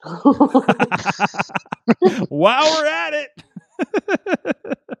 While we're at it.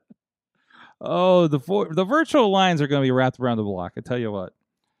 Oh, the virtual lines are going to be wrapped around the block. I tell you what.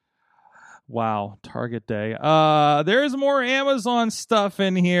 Wow, Target Day. There's more Amazon stuff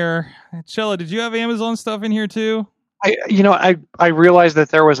in here. Chella, did you have Amazon stuff in here too? I realized that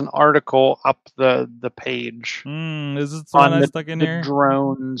there was an article up the page. Is this the one I stuck in here?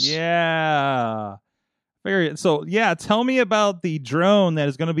 Drones. Yeah. So yeah, tell me about the drone that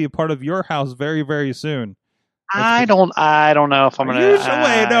is going to be a part of your house very, very soon. I don't know if I'm going to.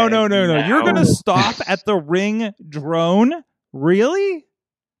 Wait, no. You're going to stop at the Ring drone? Really?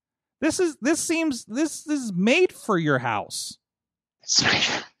 This is made for your house.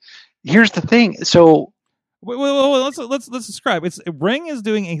 Here's the thing. So wait, let's describe. Ring is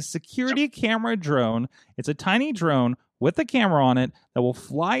doing a security camera drone. It's a tiny drone with a camera on it that will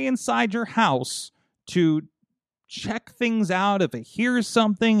fly inside your house to check things out. If it hears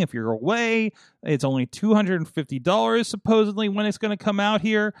something, if you're away, it's only $250 supposedly when it's going to come out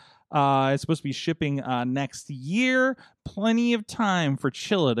here. It's supposed to be shipping next year. Plenty of time for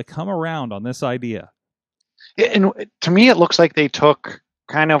Chilla to come around on this idea. And to me, it looks like they took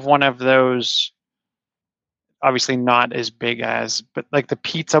kind of one of those, obviously not as big as, but like the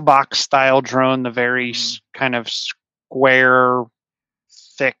pizza box style drone, the very kind of square,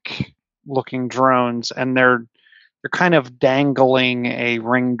 thick looking drones, and they're kind of dangling a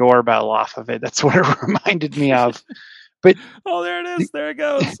Ring doorbell off of it. That's what it reminded me of. But oh, there it is. There it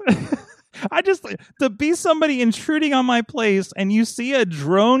goes. I just, to be somebody intruding on my place and you see a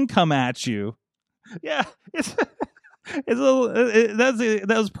drone come at you. Yeah, that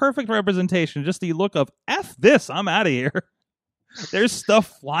was perfect representation. Just the look of F this, I'm out of here. There's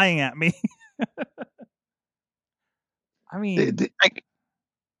stuff flying at me. I mean,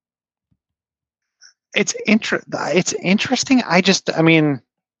 it's interesting. I mean,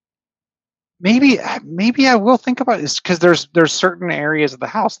 maybe I will think about this, because there's certain areas of the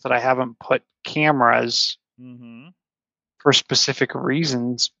house that I haven't put cameras for specific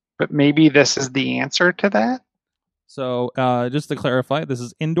reasons, but maybe this is the answer to that. So just to clarify, this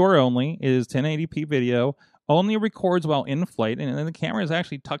is indoor only. It is 1080p video. Only records while in flight, and then the camera is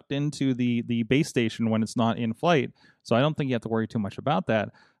actually tucked into the base station when it's not in flight. So I don't think you have to worry too much about that.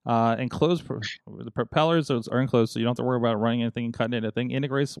 Enclosed, the propellers are enclosed, so you don't have to worry about running anything and cutting anything.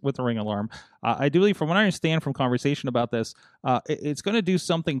 Integrates with the Ring alarm. I do believe, from what I understand from conversation about this, it's going to do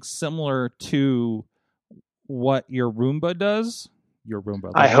something similar to what your Roomba does. Your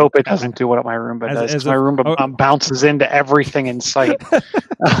Roomba. I hope it doesn't do what my Roomba does. My Roomba bounces into everything in sight.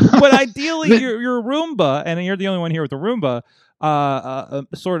 But ideally, your Roomba, and you're the only one here with the Roomba,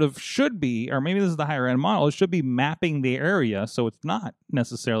 sort of should be, or maybe this is the higher end model, it should be mapping the area so it's not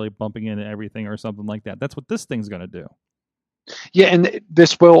necessarily bumping into everything or something like that. That's what this thing's going to do. Yeah, and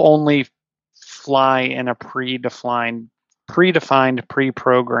this will only fly in a predefined,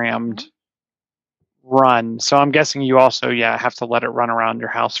 pre-programmed run. So I'm guessing you also have to let it run around your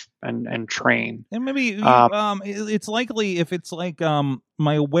house and train. And maybe it's likely, if it's like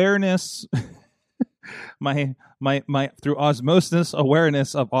my awareness my through osmosis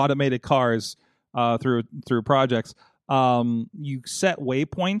awareness of automated cars through projects, you set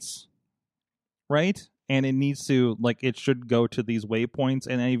waypoints, right? And it needs to, like, it should go to these waypoints.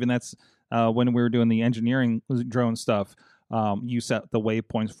 And even that's when we were doing the engineering drone stuff, you set the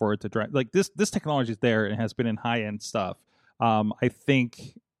waypoints for it to drive. Like this technology is there and has been in high end stuff. I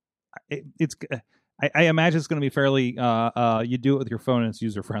think I imagine it's going to be fairly you do it with your phone and it's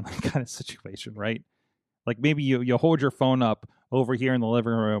user friendly kind of situation, right? Like maybe you hold your phone up over here in the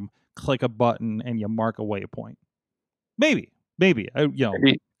living room, click a button, and you mark a waypoint. Maybe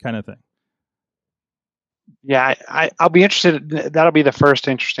kind of thing. Yeah, I'll be interested. That'll be the first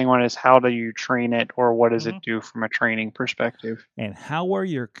interesting one, is how do you train it, or what does it do from a training perspective? And how will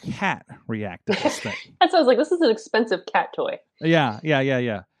your cat react to this thing? That sounds like this is an expensive cat toy. Yeah.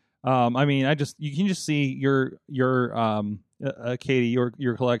 I mean, you can just see your Katie,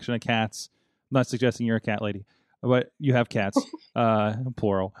 your collection of cats. I'm not suggesting you're a cat lady, but you have cats,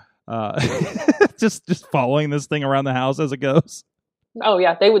 plural. Just following this thing around the house as it goes. Oh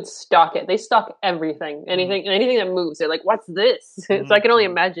yeah, they would stalk it. They stalk everything, anything that moves. They're like, "What's this?" So I can only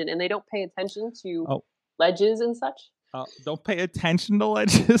imagine. And they don't pay attention to ledges and such. Don't pay attention to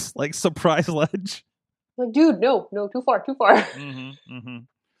ledges, like surprise ledge. Like, dude, no, too far.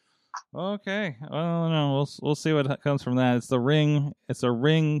 Okay, well, no, we'll see what comes from that. It's a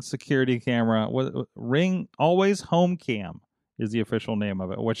Ring security camera. Ring Always Home Cam is the official name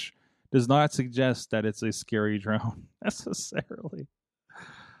of it, which does not suggest that it's a scary drone necessarily.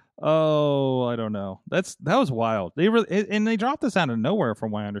 Oh, I don't know. That was wild. They dropped this out of nowhere, from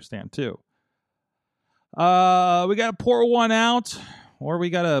what I understand too. We gotta pour one out, or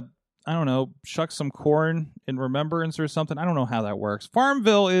we gotta, I don't know, shuck some corn in remembrance or something. I don't know how that works.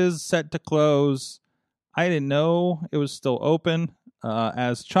 Farmville is set to close. I didn't know it was still open.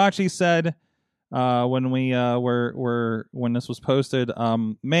 As Chachi said, when we when this was posted,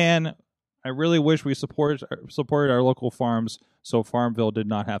 man, I really wish we supported our local farms, so Farmville did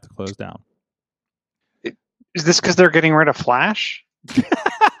not have to close down. Is this because they're getting rid of Flash?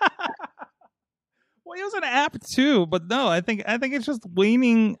 Well, it was an app too, but no, I think it's just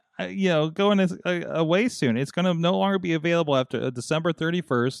waning. Going away soon. It's going to no longer be available after December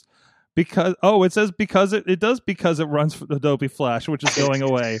 31st. Because it runs for Adobe Flash, which is going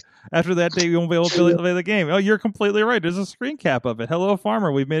away. After that day, you won't be able to play the game. Oh, you're completely right. There's a screen cap of it. Hello,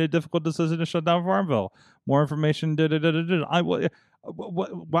 farmer. We've made a difficult decision to shut down Farmville. More information.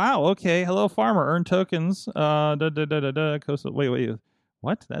 Wow. Okay. Hello, farmer. Earn tokens. Wait.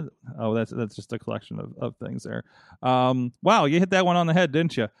 What? That's just a collection of things there. Wow, you hit that one on the head,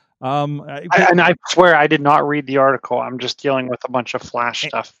 didn't you? I swear I did not read the article. I'm just dealing with a bunch of Flash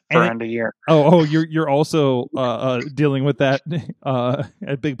stuff for end of year. Oh, you're also dealing with that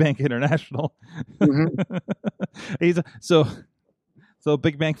at Big Bank International. Mm-hmm. So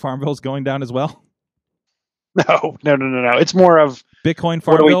Big Bank Farmville is going down as well. No. It's more of Bitcoin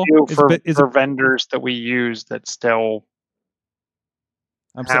Farmville. What do we do for vendors that we use that still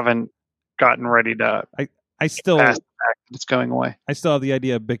haven't gotten ready to? I still pass the fact that it's going away. I still have the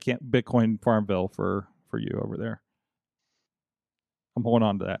idea of Bitcoin Farmville for you over there. I'm holding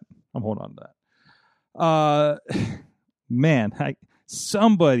on to that. Man,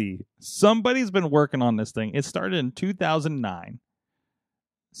 somebody's been working on this thing. It started in 2009.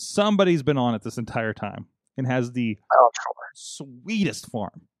 Somebody's been on it this entire time and has the sweetest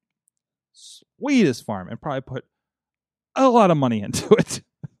farm, and probably put a lot of money into it.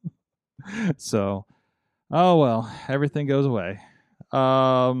 So, oh well, everything goes away.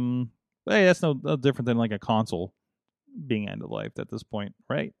 Hey, that's no different than like a console being end of life at this point,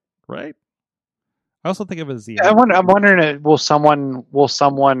 right? I also think of it as the. I'm wondering, will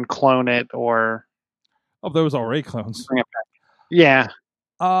someone clone it or? Oh, there was already clones. Bring it back. Yeah.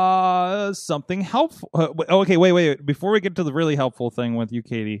 Something helpful. Okay, wait. Before we get to the really helpful thing with you,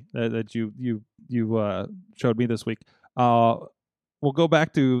 Katie, that you showed me this week, we'll go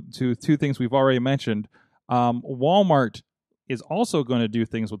back to two things we've already mentioned. Walmart is also going to do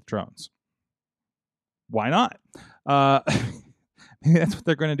things with drones. Why not? Maybe that's what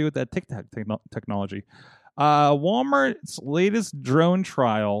they're going to do with that TikTok technology. Walmart's latest drone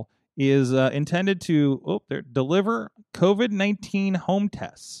trial is intended to deliver COVID-19 home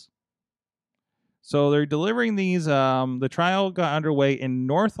tests. So they're delivering these. The trial got underway in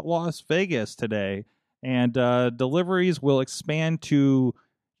North Las Vegas today, and deliveries will expand to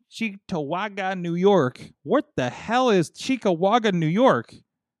Cheektowaga, New York. What the hell is Cheektowaga, New York?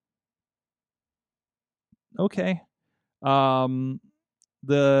 Okay.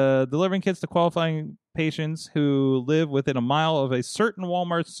 The delivering kits to qualifying patients who live within a mile of a certain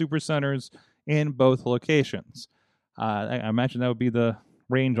Walmart supercenters in both locations. I imagine that would be the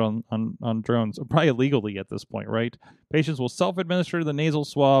range on drones, probably illegally at this point, right? Patients will self-administer the nasal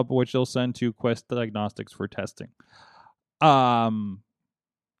swab, which they'll send to Quest Diagnostics for testing.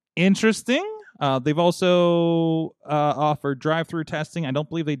 Interesting. They've also offered drive-through testing. I don't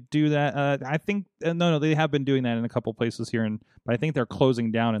believe they do that. I think no, they have been doing that in a couple places here, but I think they're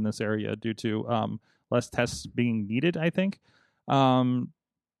closing down in this area due to less tests being needed, I think. And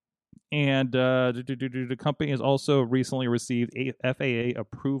the company has also recently received FAA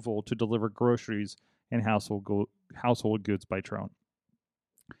approval to deliver groceries and household goods by drone.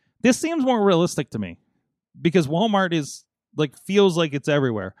 This seems more realistic to me because Walmart feels like it's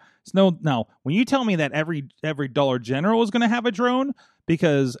everywhere. Now, when you tell me that every Dollar General is going to have a drone,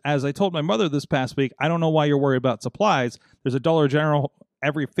 because as I told my mother this past week, I don't know why you're worried about supplies. There's a Dollar General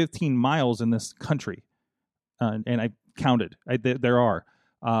every 15 miles in this country, and I counted. There are.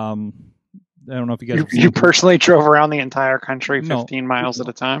 I don't know if you guys. You personally drove around the entire country 15 miles at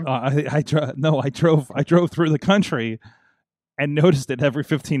a time? I drove through the country and noticed it every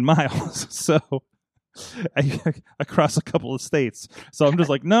 15 miles. So. Across a couple of states, so I'm just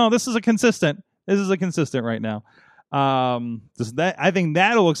like, no, this is a consistent right now. I think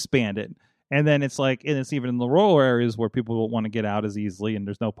that'll expand it, and then it's even in the rural areas where people don't want to get out as easily, and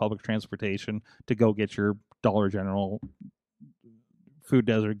there's no public transportation to go get your Dollar General food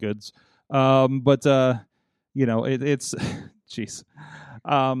desert goods. It's jeez.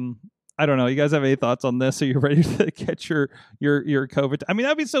 I don't know. You guys have any thoughts on this? Are you ready to get your COVID? I mean,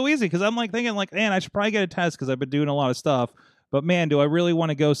 that'd be so easy because I'm thinking man, I should probably get a test because I've been doing a lot of stuff. But man, do I really want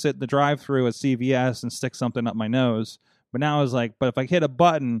to go sit in the drive-thru at CVS and stick something up my nose? But now I was but if I hit a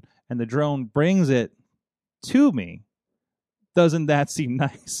button and the drone brings it to me, doesn't that seem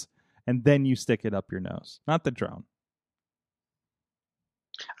nice? And then you stick it up your nose, not the drone.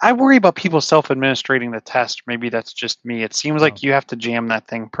 I worry about people self-administrating the test. Maybe that's just me. It seems like you have to jam that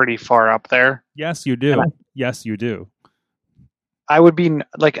thing pretty far up there. Yes, you do. Yes, you do. I would be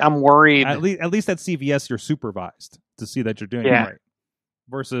I'm worried. At least at CVS, you're supervised to see that you're doing it right.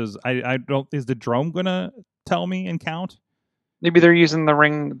 Versus, I don't. Is the drone gonna tell me and count? Maybe they're using the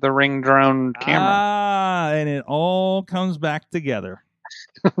ring drone camera. And it all comes back together.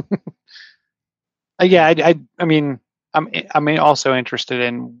 I mean. I'm also interested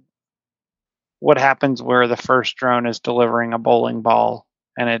in what happens where the first drone is delivering a bowling ball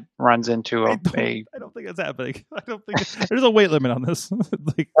and it runs into I don't think that's happening. I don't think there's a weight limit on this.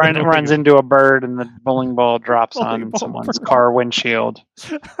 It runs into a bird and the bowling ball drops on someone's car windshield.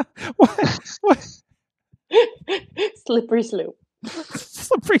 Slippery slope.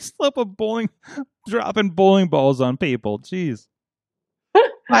 slippery slope of dropping bowling balls on people. Jeez.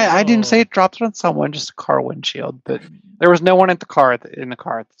 I didn't say it dropped on someone, just a car windshield, but there was no one in the car at the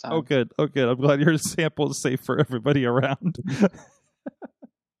time. Oh, good. I'm glad your sample is safe for everybody around.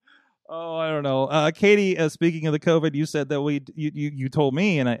 Oh, I don't know. Katie, speaking of the COVID, you said that you told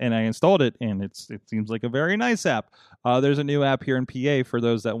me, and I installed it, and it seems like a very nice app. There's a new app here in PA for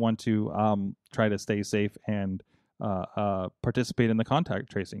those that want to try to stay safe and participate in the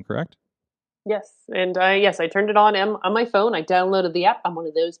contact tracing, correct? Yes, and I turned it on my phone. I downloaded the app. I'm one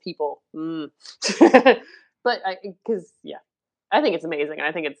of those people. But I think it's amazing.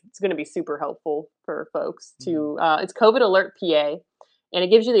 I think it's going to be super helpful for folks to. It's COVID Alert PA. And it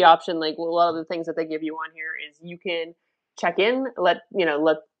gives you the option, like a lot of the things that they give you on here is you can check in, let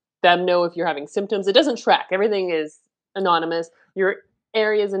them know if you're having symptoms. It doesn't track. Everything is anonymous. Your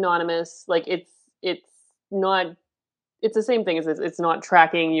area is anonymous. Like it's the same thing as it's not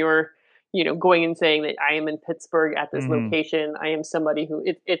tracking your, going and saying that I am in Pittsburgh at this location. I am somebody who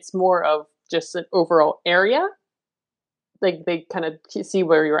it's more of just an overall area. Like they kind of see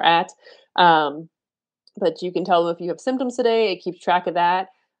where you're at. But you can tell them if you have symptoms today. It keeps track of that.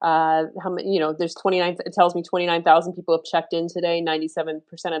 How many? There's 29. It tells me 29,000 people have checked in today. 97%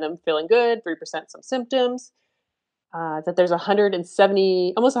 of them feeling good. 3% some symptoms. That there's almost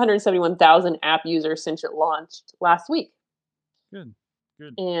 171,000 app users since it launched last week. Good.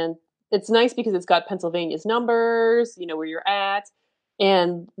 And it's nice because it's got Pennsylvania's numbers. Where you're at.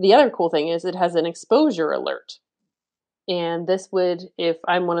 And the other cool thing is it has an exposure alert. And this would, if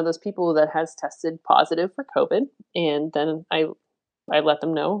I'm one of those people that has tested positive for COVID, and then I let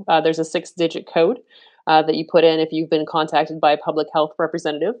them know, there's a 6-digit code that you put in if you've been contacted by a public health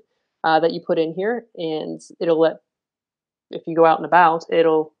representative that you put in here, and if you go out and about,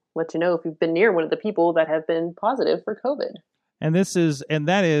 it'll let you know if you've been near one of the people that have been positive for COVID. And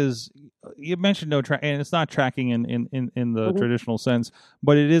that is, you mentioned and it's not tracking in the traditional sense,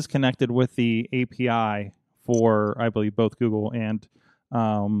 but it is connected with the API for, I believe, both Google and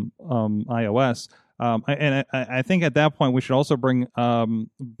iOS. I think at that point we should also bring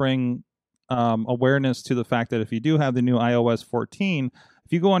awareness to the fact that if you do have the new iOS 14,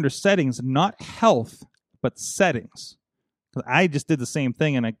 if you go under settings, not health, but settings. I just did the same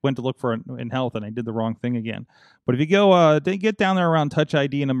thing, and I went to look for it in health, and I did the wrong thing again. But if you go, get down there around Touch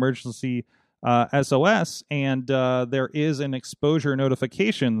ID and emergency SOS, and there is an exposure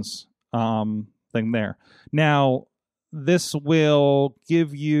notifications thing there. Now, this will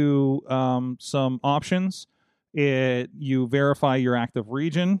give you some options. You verify your active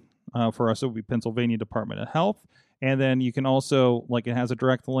region. For us, it would be Pennsylvania Department of Health. And then you can also, it has a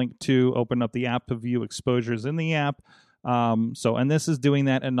direct link to open up the app to view exposures in the app. And this is doing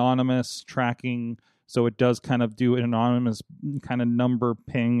that anonymous tracking. So it does kind of do an anonymous kind of number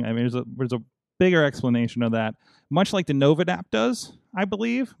ping. I mean, there's a bigger explanation of that, much like the Novid app does, I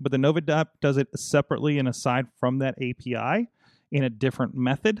believe, but the Novid app does it separately and aside from that API in a different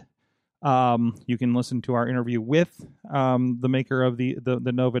method. You can listen to our interview with the maker of the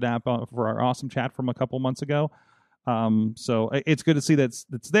Novid app for our awesome chat from a couple months ago. So it's good to see that's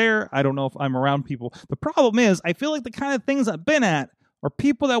there. I don't know if I'm around people. The problem is I feel like the kind of things I've been at are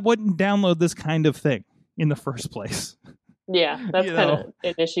people that wouldn't download this kind of thing in the first place. Yeah, that's kind of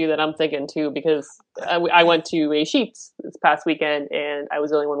an issue that I'm thinking too, because I went to a Sheetz this past weekend and I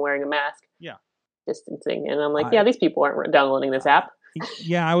was the only one wearing a mask. Yeah. Distancing. And I'm like, these people aren't downloading this app.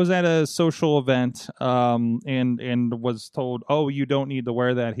 Yeah, I was at a social event and was told, oh, you don't need to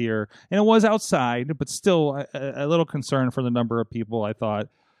wear that here. And it was outside, but still a little concerned for the number of people, I thought.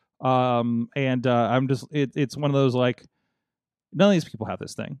 I'm just, it's one of those none of these people have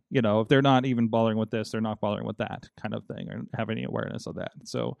this thing. If they're not even bothering with this, they're not bothering with that kind of thing or have any awareness of that.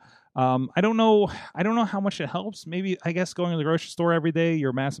 So I don't know how much it helps. Maybe, I guess, going to the grocery store every day,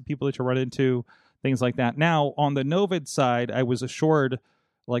 you're massive people that you run into, things like that. Now, on the Novid side, I was assured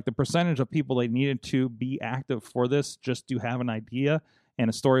the percentage of people that needed to be active for this just to have an idea. And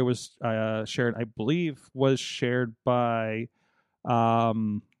a story was shared, I believe, was shared by Scott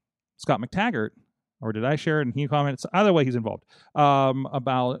McTaggart. Or did I share it and he commented? Either way, he's involved.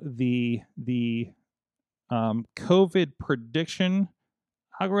 About the COVID prediction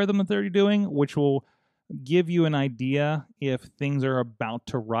algorithm that they're doing, which will give you an idea if things are about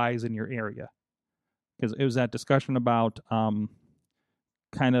to rise in your area. Because it was that discussion about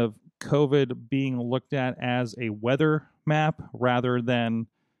kind of COVID being looked at as a weather map rather than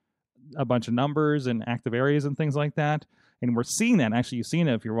a bunch of numbers and active areas and things like that. And we're seeing that. Actually, you've seen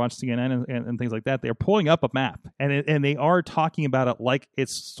it if you're watching CNN and things like that. They're pulling up a map, and they are talking about it like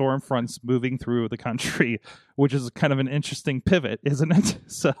it's storm fronts moving through the country, which is kind of an interesting pivot, isn't it?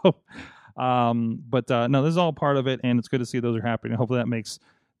 So, no, this is all part of it, and it's good to see those are happening. Hopefully that makes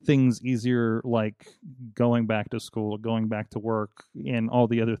things easier, like going back to school, going back to work, and all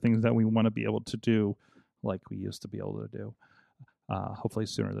the other things that we want to be able to do like we used to be able to do. Hopefully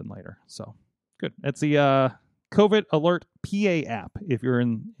sooner than later. So, good. That's the COVID Alert PA app if you're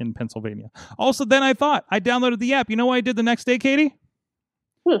in Pennsylvania. Also, then I thought I downloaded the app. You know what I did the next day, Katie?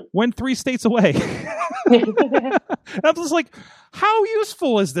 Went 3 states away. And I'm just like, how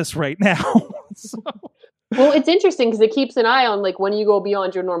useful is this right now? So, well, it's interesting because it keeps an eye on like when you go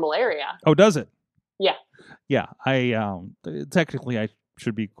beyond your normal area. Oh, does it? Yeah. Yeah. I technically I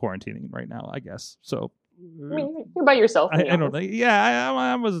should be quarantining right now, I guess. So I mean, you're by yourself. I don't know. Yeah,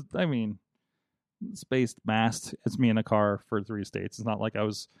 I was. I mean, spaced masked. It's me in a car for 3 states. It's not like I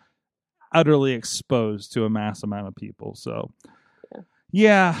was utterly exposed to a mass amount of people. So,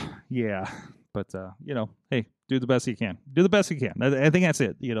 yeah. But hey, do the best you can. Do the best you can. I think that's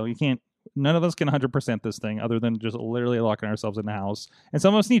it. You can't. None of us can 100% this thing, other than just literally locking ourselves in the house. And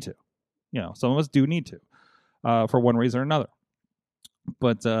some of us need to. Some of us do need to, for one reason or another.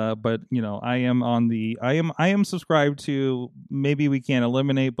 But I am on the I am subscribed to maybe we can't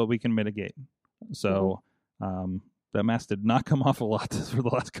eliminate, but we can mitigate. So that mask did not come off a lot for the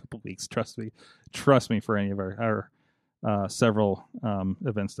last couple of weeks. Trust me for any of our several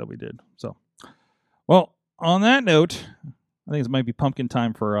events that we did. So, well, on that note, I think it might be pumpkin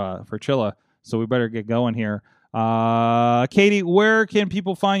time for Chilla. So we better get going here. Katie, where can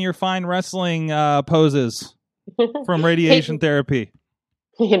people find your fine wrestling poses from radiation therapy?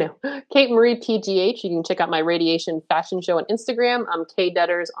 Kate Marie PGH. You can check out my radiation fashion show on Instagram. I'm K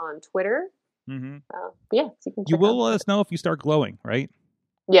Dutters on Twitter. Mm-hmm. So you can. You will let us know if you start glowing, right?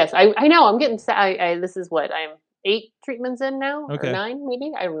 Yes, I know. I'm getting. This is what I'm 8 treatments in now, okay. Or 9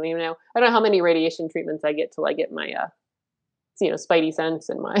 maybe. I don't even know. I don't know how many radiation treatments I get till I get my spidey sense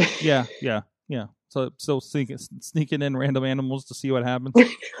and my yeah. So still sneaking in random animals to see what happens.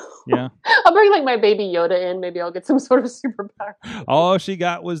 Yeah. I'll bring like my baby Yoda in. Maybe I'll get some sort of superpower. All she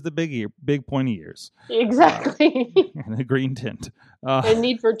got was the big pointy ears. Exactly. And the green tint. And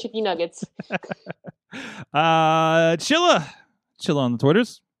need for chicken nuggets. Chilla on the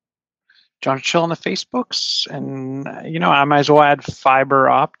Twitters. John Chill on the Facebooks. And, I might as well add Fiber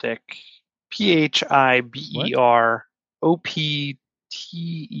Optic. PHIBEROPTEK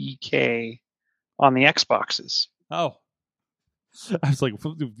on the Xboxes. Oh. I was like,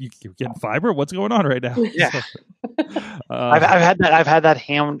 "You getting fiber? What's going on right now?" Yeah, I've had that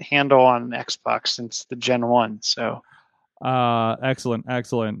handle on Xbox since the Gen 1. So, excellent.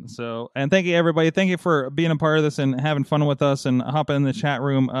 So, and thank you everybody. Thank you for being a part of this and having fun with us and hopping in the chat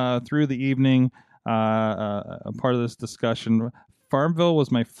room through the evening. A part of this discussion. Farmville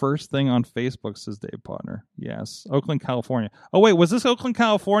was my first thing on Facebook, says Dave Potner. Yes, Oakland, California. Oh wait, was this Oakland,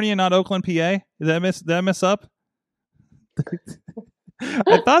 California, not Oakland, PA? Did I mess up?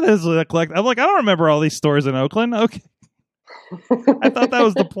 I thought this was a collect. I'm like, I don't remember all these stores in Oakland. Okay, I thought that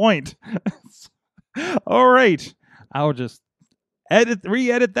was the point. All right, I'll just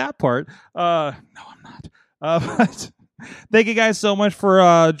re-edit that part. No, I'm not. But thank you guys so much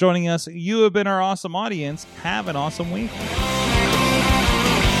for joining us. You have been our awesome audience. Have an awesome week.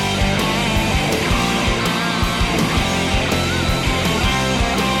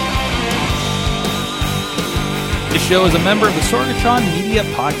 This show is a member of the Sorgatron Media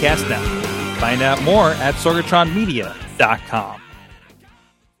Podcast Network. Find out more at sorgatronmedia.com.